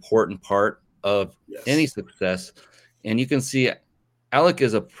most important part of any success. And you can see Alec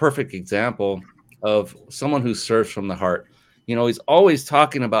is a perfect example of someone who serves from the heart. He's always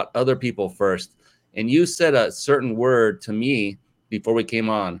talking about other people first. And you said a certain word to me before we came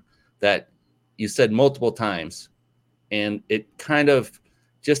on that you said multiple times. And it kind of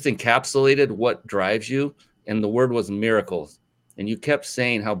just encapsulated what drives you. And the word was miracles. And you kept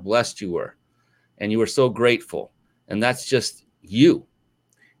saying how blessed you were. And you were so grateful. And that's just you.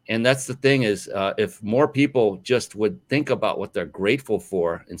 And that's the thing is, if more people just would think about what they're grateful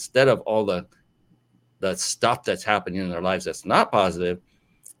for instead of all the stuff that's happening in their lives that's not positive,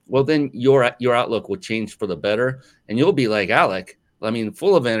 well, then your outlook will change for the better, and you'll be like Alec. I mean,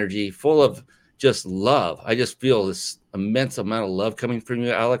 full of energy, full of just love. I just feel this immense amount of love coming from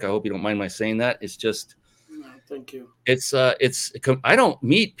you, Alec. I hope you don't mind my saying that. It's just. Thank you. I don't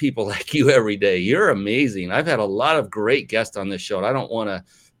meet people like you every day. You're amazing. I've had a lot of great guests on this show, and I don't want to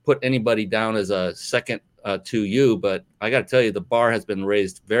put anybody down as a second to you, but I got to tell you, the bar has been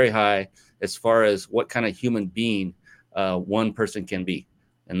raised very high as far as what kind of human being one person can be,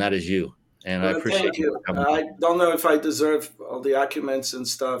 and that is you. And I appreciate thank you. I don't know if I deserve all the accumulations and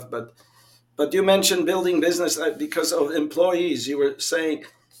stuff, but you mentioned building business because of employees. You were saying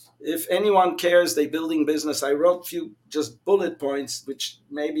if anyone cares, they building business. I wrote a few just bullet points, which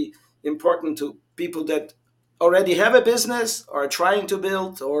may be important to people that already have a business or are trying to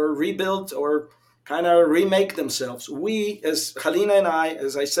build or rebuild or kind of remake themselves. We, as Halina and I,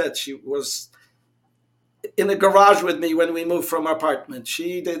 as I said, she was in the garage with me when we moved from our apartment.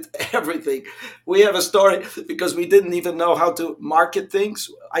 She did everything. We have a story because we didn't even know how to market things.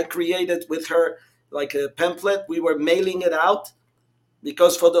 I created with her like a pamphlet. We were mailing it out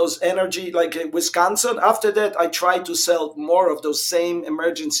because for those energy, like in Wisconsin, after that, I tried to sell more of those same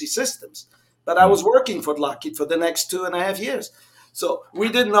emergency systems. But I was working for Lockheed for the next 2.5 years. So we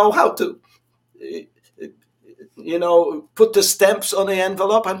didn't know how to, put the stamps on the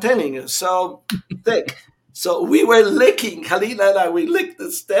envelope. I'm telling you, so thick. So we were licking, Halina and I, we licked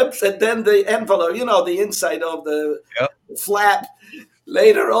the stamps and then the envelope, the inside of the flap.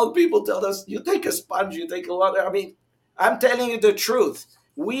 Later on, people tell us, you take a sponge, you take a water. I mean, I'm telling you the truth.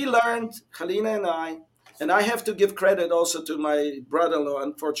 We learned, Halina and I have to give credit also to my brother-in-law.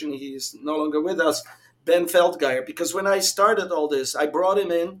 Unfortunately, he is no longer with us, Ben Feldgeier, because when I started all this, I brought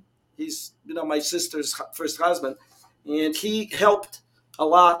him in. He's, my sister's first husband, and he helped a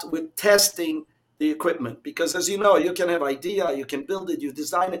lot with testing the equipment. Because as you know, you can have idea, you can build it, you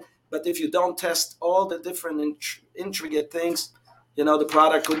design it, but if you don't test all the different intricate things, the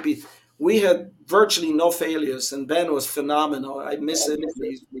product could be. We had virtually no failures, and Ben was phenomenal. I miss him.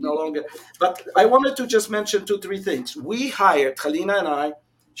 He's no longer. But I wanted to just mention 2-3 things. We hired, Halina and I,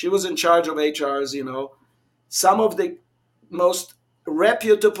 she was in charge of HRs, some of the most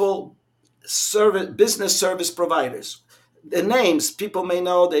reputable business service providers. the names people may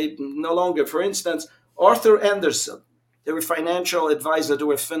know, they no longer. For instance, Arthur Anderson. They were financial advisor. They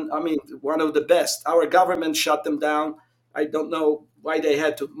were, one of the best. Our government shut them down. I don't know why they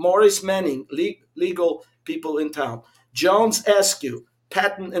had to. Morris Manning, legal people in town. Jones Askew,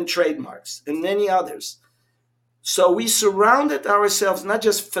 patent and trademarks, and many others. So we surrounded ourselves not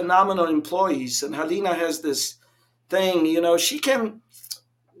just phenomenal employees. And Halina has this thing, she can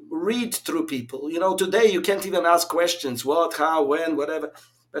read through people. Today you can't even ask questions, what, how, when, whatever.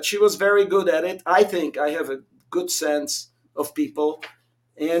 But she was very good at it. I think I have a good sense of people.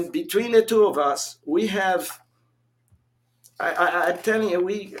 And between the two of us, we have, I'm telling you,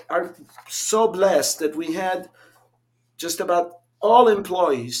 we are so blessed that we had just about all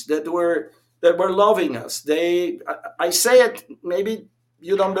employees that were loving us. I say it, maybe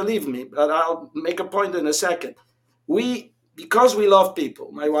you don't believe me, but I'll make a point in a second. Because we love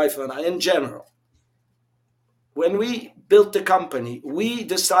people, my wife and I in general, when we built the company, we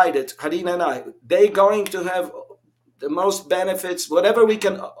decided, Harina and I, they're going to have the most benefits, whatever we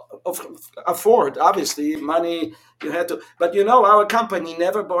can afford. Obviously, money you had to, but our company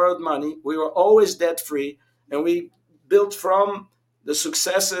never borrowed money. We were always debt free, and we built from the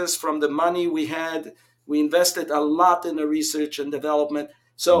successes, from the money we had. We invested a lot in the research and development.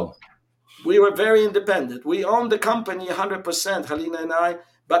 So we were very independent. We owned the company 100%, Halina and I,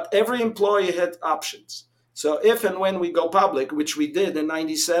 but every employee had options. So if and when we go public, which we did in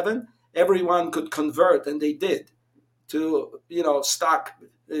 97, everyone could convert, and they did, to stock,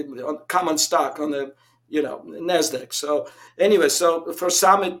 common stock on the Nasdaq. So anyway, so for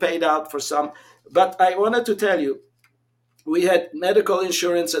some it paid out, for some. But I wanted to tell you, we had medical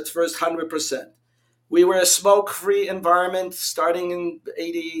insurance at first 100%. We were a smoke-free environment starting in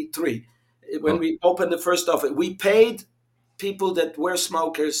 '83 when we opened the first office. We paid people that were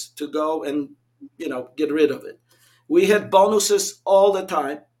smokers to go and get rid of it. We had bonuses all the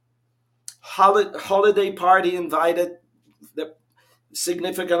time. Holiday party invited the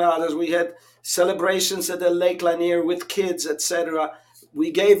significant others. We had celebrations at the Lake Lanier with kids, etc.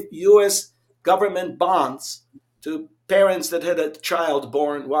 We gave U.S. government bonds to parents that had a child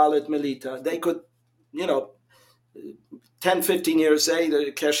born while at Melita. They could, 10, 15 years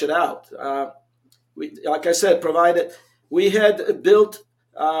later, cash it out. Like I said, provided we had built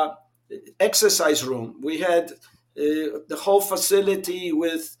exercise room. We had the whole facility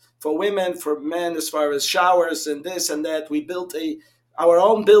for women, for men, as far as showers and this and that. We built our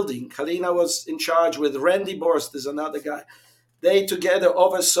own building. Halina was in charge with Randy Borst, is another guy. They together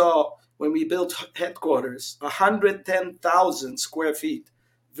oversaw, when we built headquarters, 110,000 square feet.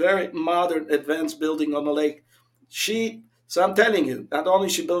 Very modern, advanced building on the lake. So I'm telling you, not only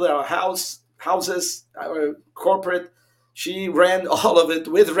she built our houses, our corporate, she ran all of it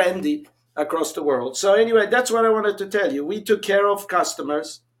with Randy across the world. So anyway, that's what I wanted to tell you. We took care of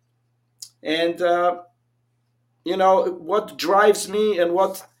customers. And, what drives me and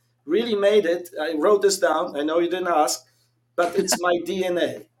what really made it, I wrote this down. I know you didn't ask, but it's my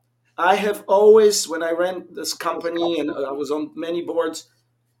DNA. I have always, when I ran this company and I was on many boards,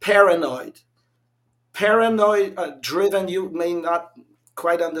 paranoid driven. You may not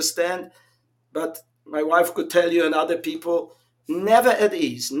quite understand, but my wife could tell you, and other people, never at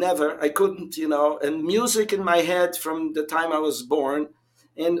ease, never. I couldn't, and music in my head from the time I was born,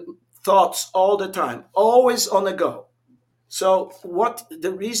 and thoughts all the time, always on the go. So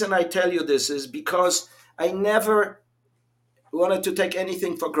the reason I tell you this is because I never wanted to take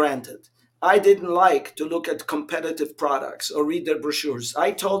anything for granted. I didn't like to look at competitive products or read their brochures.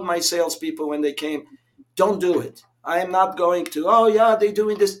 I told my salespeople when they came, don't do it. I am not going to, oh yeah, they're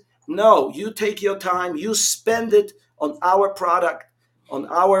doing this. No, you take your time, you spend it on our product, on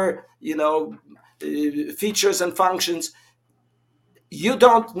our, features and functions. You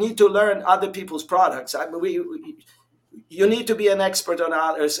don't need to learn other people's products. You need to be an expert on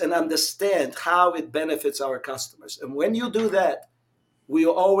others and understand how it benefits our customers. And when you do that, we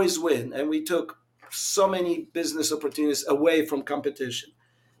always win. And we took so many business opportunities away from competition.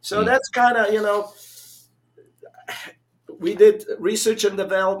 So that's kind of, we did research and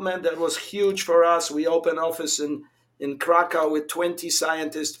development. That was huge for us. We opened office in Krakow with 20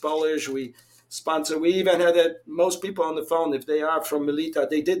 scientists, Polish. We even had most people on the phone, if they are from Melita,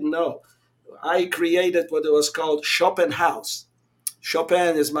 they didn't know. I created what it was called Chopin House.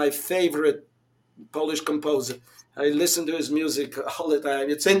 Chopin is my favorite Polish composer. I listen to his music all the time.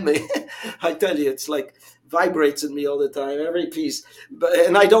 It's in me. I tell you, it's like vibrates in me all the time, every piece.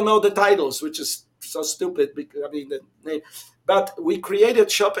 And I don't know the titles, which is so stupid. The name. But we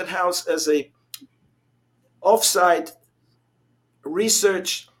created Chopin House as a offsite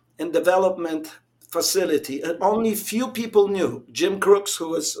research and development facility, and only few people knew. Jim Crooks, who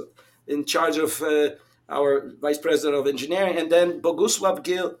was in charge of our vice president of engineering, and then Bogusław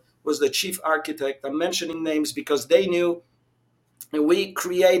Gil was the chief architect. I'm mentioning names because they knew, and we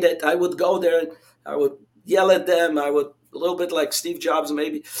created. I would go there, and I would yell at them. I would, a little bit like Steve Jobs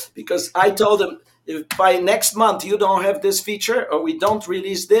maybe, because I told them, if by next month you don't have this feature or we don't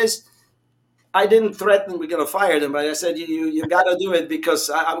release this, I didn't threaten we're going to fire them, but I said, you got to do it because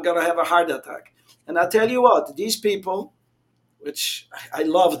I'm going to have a heart attack. And I tell you what, these people, which I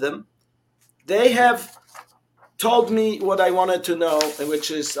love them, they have told me what I wanted to know, and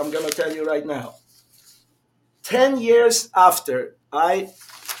which is, I'm going to tell you right now. 10 years after I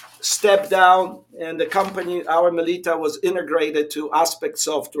stepped down and the company, our Melita, was integrated to Aspect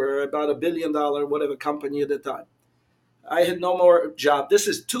Software, about $1 billion, whatever company at the time, I had no more job. This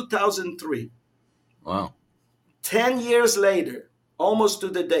is 2003. Wow. 10 years later, almost to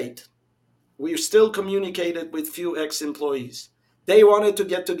the date, we still communicated with few ex-employees. They wanted to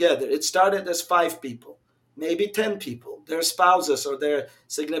get together. It started as 5 people, maybe 10 people, their spouses or their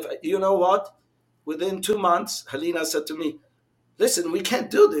significant. You know what? Within 2 months, Helena said to me, listen, we can't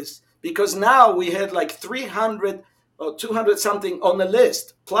do this because now we had like 300 or 200 something on the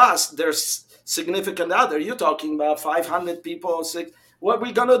list. Plus there's significant other. You're talking about 500 people or 6. What are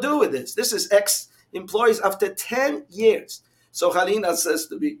we going to do with this? This is ex-employees after 10 years. So Helena says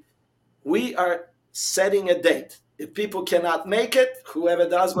to me, we are setting a date. If people cannot make it, whoever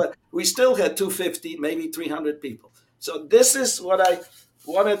does, but we still had 250, maybe 300 people. So this is what I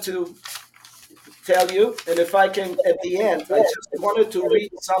wanted to tell you. And if I can, at the end, I just wanted to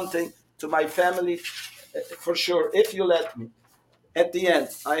read something to my family, for sure, if you let me. At the end,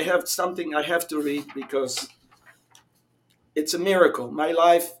 I have something I have to read because it's a miracle. My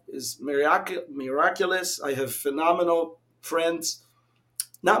life is miraculous. I have phenomenal friends.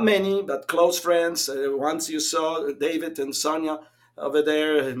 Not many, but close friends. Once you saw David and Sonia over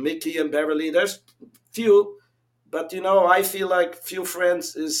there, Mickey and Beverly. There's few, but I feel like few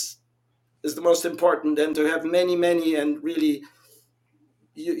friends is the most important, and to have many, many, and really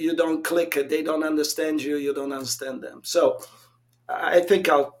you don't click it. They don't understand you. You don't understand them. So I think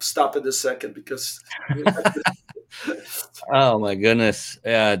I'll stop at a second because. Oh my goodness.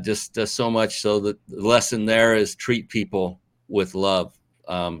 Yeah, just so much. So the lesson there is treat people with love.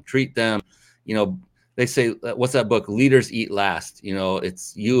 Treat them, they say, what's that book? Leaders eat last.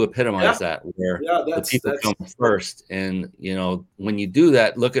 It's, you epitomize that, where the people come first. And, when you do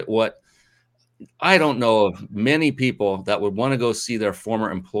that, look at what, I don't know of many people that would want to go see their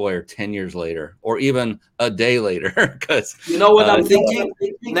former employer 10 years later, or even a day later. Because you know what I'm thinking?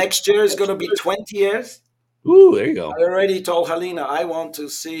 Next year is going to be 20 years. Ooh, there you go. I already told Helena I want to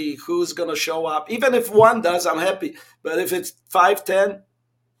see who's going to show up. Even if one does, I'm happy. But if it's 5, 10,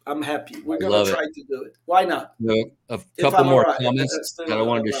 I'm happy. We're going to try to do it. Why not? A couple more comments that I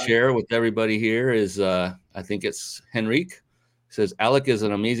wanted to share with everybody here is, I think it's Henrique. Says, Alec is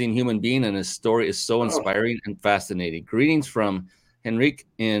an amazing human being, and his story is so inspiring and fascinating. Greetings from Henrique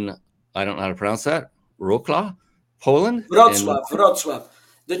in, I don't know how to pronounce that, Wrocław, Poland? Wrocław.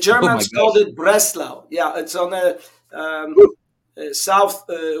 The Germans called it Breslau. Yeah, it's on the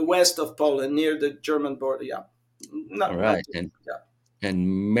southwest of Poland, near the German border. Yeah. All right. And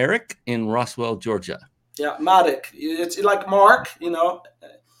Marek in Roswell, Georgia. Yeah, Marek. It's like Mark,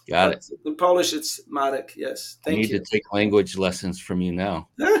 Got it. In Polish, it's Marek. Yes. Thank you. I need to take language lessons from you now.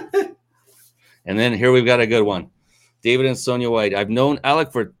 And then here we've got a good one. David and Sonia White. I've known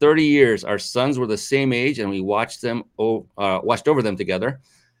Alec for 30 years. Our sons were the same age, and we watched over them together.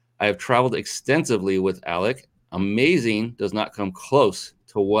 I have traveled extensively with Alec. Amazing does not come close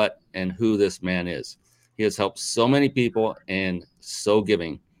to what and who this man is. He has helped so many people and so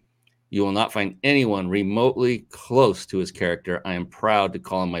giving. You will not find anyone remotely close to his character. I am proud to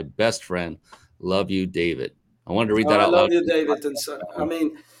call him my best friend. Love you, David. I wanted to read that out loud. I love you, David. And so, I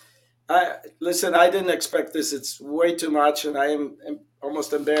mean, listen, I didn't expect this. It's way too much, and I am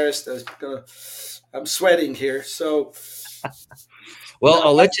almost embarrassed. I'm sweating here. So, well,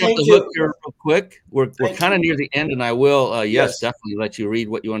 I'll let you off the hook here real quick. We're kind of near the end, and I will, yes, definitely let you read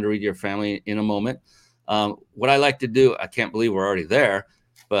what you want to read to your family in a moment. What I like to do, I can't believe we're already there,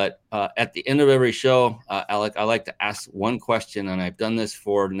 but at the end of every show, Alec, I like to ask one question, and I've done this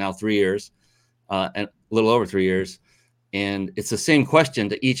for now 3 years, and a little over 3 years. And it's the same question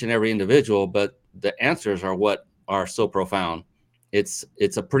to each and every individual, but the answers are what are so profound. It's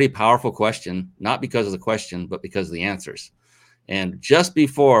a pretty powerful question, not because of the question, but because of the answers. And just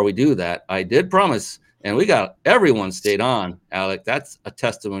before we do that, I did promise, and everyone stayed on, Alec. That's a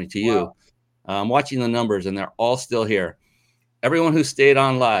testimony to you. I'm watching the numbers, and they're all still here. everyone who stayed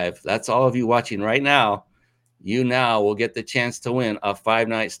on live, that's all of you watching right now, you now will get the chance to win a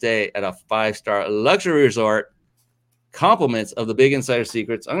 5-night stay at a 5-star luxury resort. Compliments of the Big Insider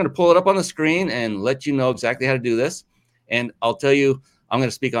Secrets. I'm going to pull it up on the screen and let you know exactly how to do this. And I'll tell you, I'm going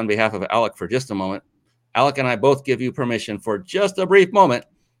to speak on behalf of Alec for just a moment. Alec and I both give you permission for just a brief moment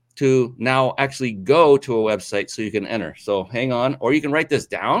to now actually go to a website so you can enter. So hang on, or you can write this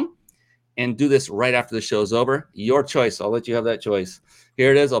down and do this right after the show's over. Your choice. I'll let you have that choice.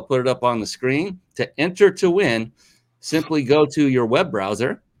 Here it is. I'll put it up on the screen. To enter to win, simply go to your web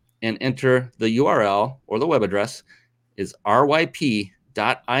browser and enter the URL or the web address is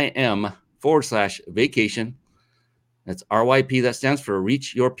ryp.im/vacation. That's RYP. That stands for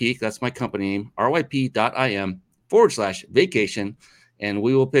Reach Your Peak. That's my company name, ryp.im/vacation. And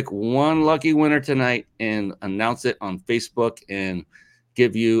we will pick one lucky winner tonight and announce it on Facebook and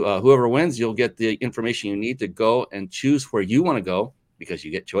give you whoever wins, you'll get the information you need to go and choose where you want to go because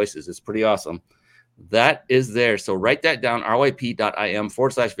you get choices. It's pretty awesome. That is there. So write that down,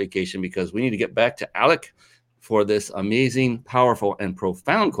 ryp.im/vacation, because we need to get back to Alec for this amazing, powerful, and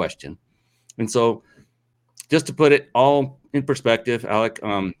profound question. And so just to put it all in perspective, Alec,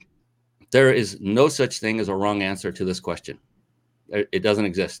 there is no such thing as a wrong answer to this question. It doesn't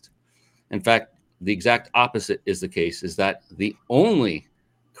exist. In fact, the exact opposite is the case, is that the only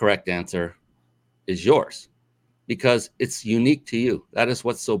correct answer is yours because it's unique to you. That is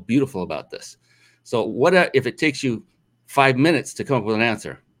what's so beautiful about this. So what if it takes you 5 minutes to come up with an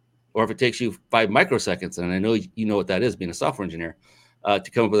answer, or if it takes you 5 microseconds, and I know you know what that is being a software engineer,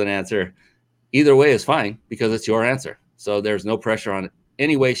 to come up with an answer? Either way is fine because it's your answer. So there's no pressure on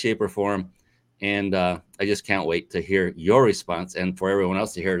any way, shape, or form. And I just can't wait to hear your response and for everyone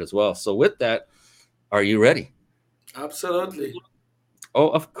else to hear it as well. So with that, are you ready? Absolutely. Oh,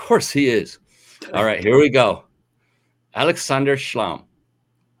 of course he is. All right, here we go. Aleksander Szlam,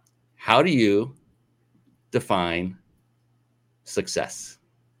 how do you define success?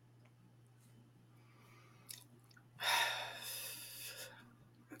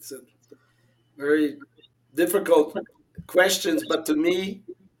 It's a very difficult questions, but to me,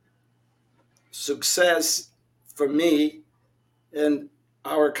 success for me and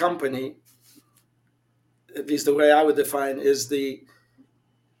our company, at least the way I would define, is the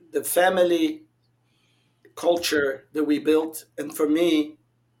family culture that we built, and for me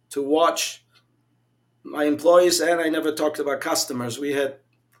to watch my employees, and I never talked about customers. We had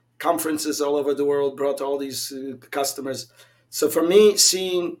conferences all over the world, brought all these customers. So for me,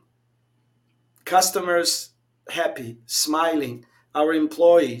 seeing customers happy, smiling, our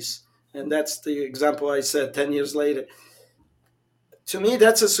employees, and that's the example I said 10 years later. To me,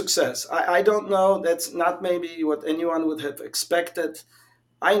 that's a success. I don't know, that's not maybe what anyone would have expected.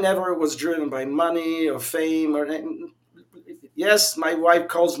 I never was driven by money or fame or anything. Yes, my wife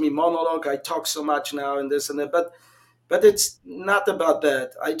calls me monologue. I talk so much now and this and that, but it's not about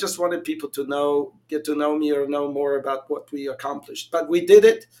that. I just wanted people to get to know me or know more about what we accomplished. But we did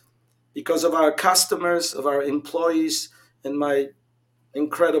it because of our customers, of our employees, and my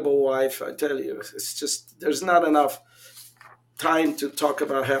incredible wife. I tell you, it's just, there's not enough time to talk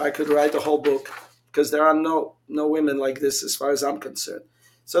about her. I could write a whole book because there are no women like this as far as I'm concerned.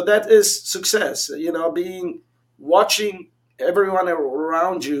 So that is success, watching everyone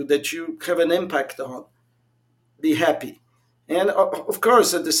around you that you have an impact on, be happy. And of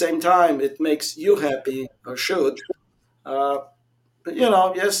course, at the same time, it makes you happy, or should. But,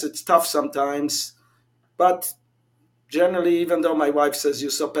 yes, it's tough sometimes, but generally, even though my wife says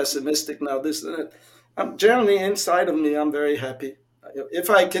you're so pessimistic now, this and that, I'm generally inside of me, I'm very happy. If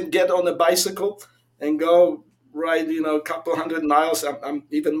I can get on a bicycle and go ride, a couple 100 miles, I'm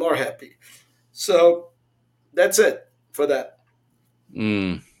even more happy. So that's it for that.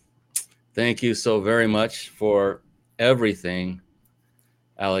 Thank you so very much for everything,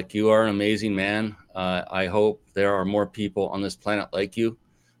 Alec. You are an amazing man. I hope there are more people on this planet like you,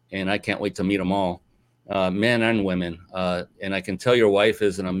 and I can't wait to meet them all, men and women. And I can tell your wife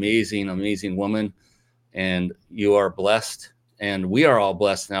is an amazing, amazing woman, and you are blessed. And we are all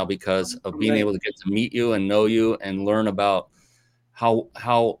blessed now because of being able to get to meet you and know you and learn about how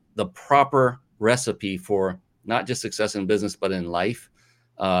the proper recipe for not just success in business, but in life.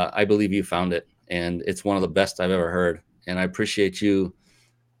 I believe you found it, and it's one of the best I've ever heard. And I appreciate you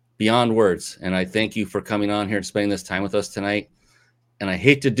beyond words. And I thank you for coming on here and spending this time with us tonight. And I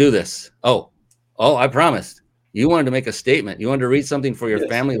hate to do this. Oh, I promised. You wanted to make a statement. You wanted to read something for your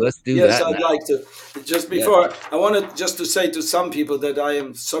family. Let's do that. Yes, I'd like to. Just before, I wanted just to say to some people that I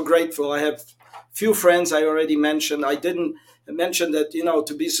am so grateful. I have few friends I already mentioned. I didn't mention that,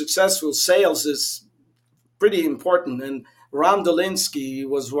 to be successful, sales is pretty important. And Ron Dolinsky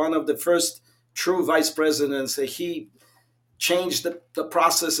was one of the first true vice presidents. He changed the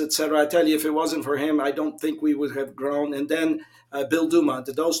process, etc. I tell you, if it wasn't for him, I don't think we would have grown. And then Bill Dumont.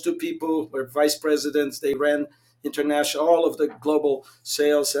 Those two people were vice presidents. They ran international, all of the global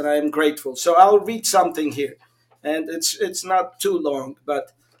sales, and I am grateful. So I'll read something here, and it's not too long,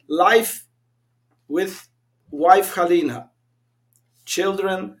 but life with wife Halina,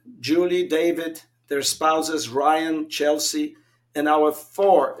 children Julie, David, their spouses Ryan, Chelsea, and our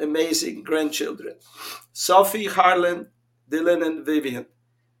 4 amazing grandchildren, Sophie, Harlan, Dylan, and Vivian,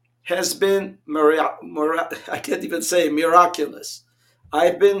 has been I can't even say miraculous.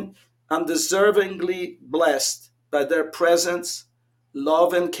 I've been undeservingly blessed by their presence,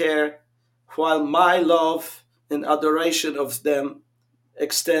 love, and care, while my love and adoration of them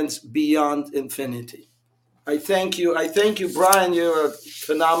extends beyond infinity. I thank you. I thank you, Brian. You're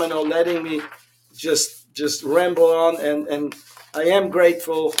phenomenal, letting me just ramble on, and I am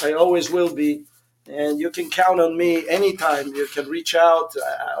grateful. I always will be. And you can count on me anytime. You can reach out.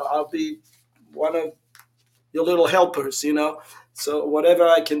 I'll be one of your little helpers, So whatever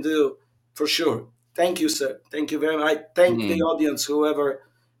I can do, for sure. Thank you, sir. Thank you very much. I thank the audience, whoever,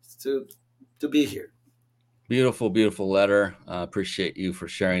 to be here. Beautiful, beautiful letter. Appreciate you for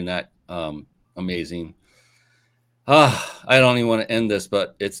sharing that. Amazing. I don't even want to end this,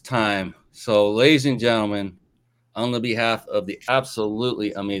 but it's time. So, ladies and gentlemen, on the behalf of the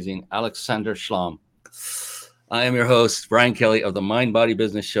absolutely amazing Aleksander Szlam, I am your host, Brian Kelly of the Mind Body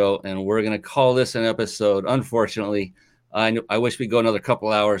Business Show, and we're going to call this an episode. Unfortunately, I wish we'd go another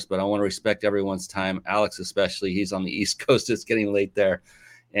couple hours, but I want to respect everyone's time, Alex especially. He's on the East Coast. It's getting late there.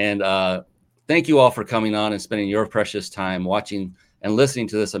 And thank you all for coming on and spending your precious time watching and listening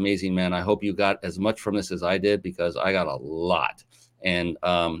to this amazing man. I hope you got as much from this as I did, because I got a lot. And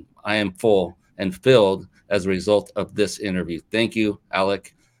I am full and filled as a result of this interview. Thank you,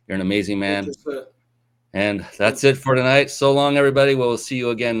 Alec. You're an amazing man. Thank you, sir. And that's it for tonight. So long, everybody. We'll see you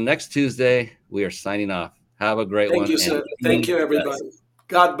again next Tuesday. We are signing off. Have a great one. Thank you, sir. Thank you, everybody.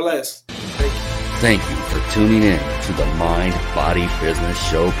 God bless. Thank you for tuning in to the Mind Body Business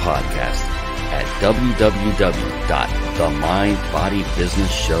Show podcast at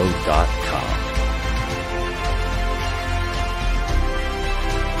www.themindbodybusinessshow.com.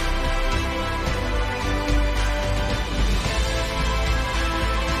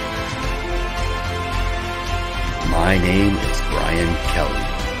 My name is Brian Kelly.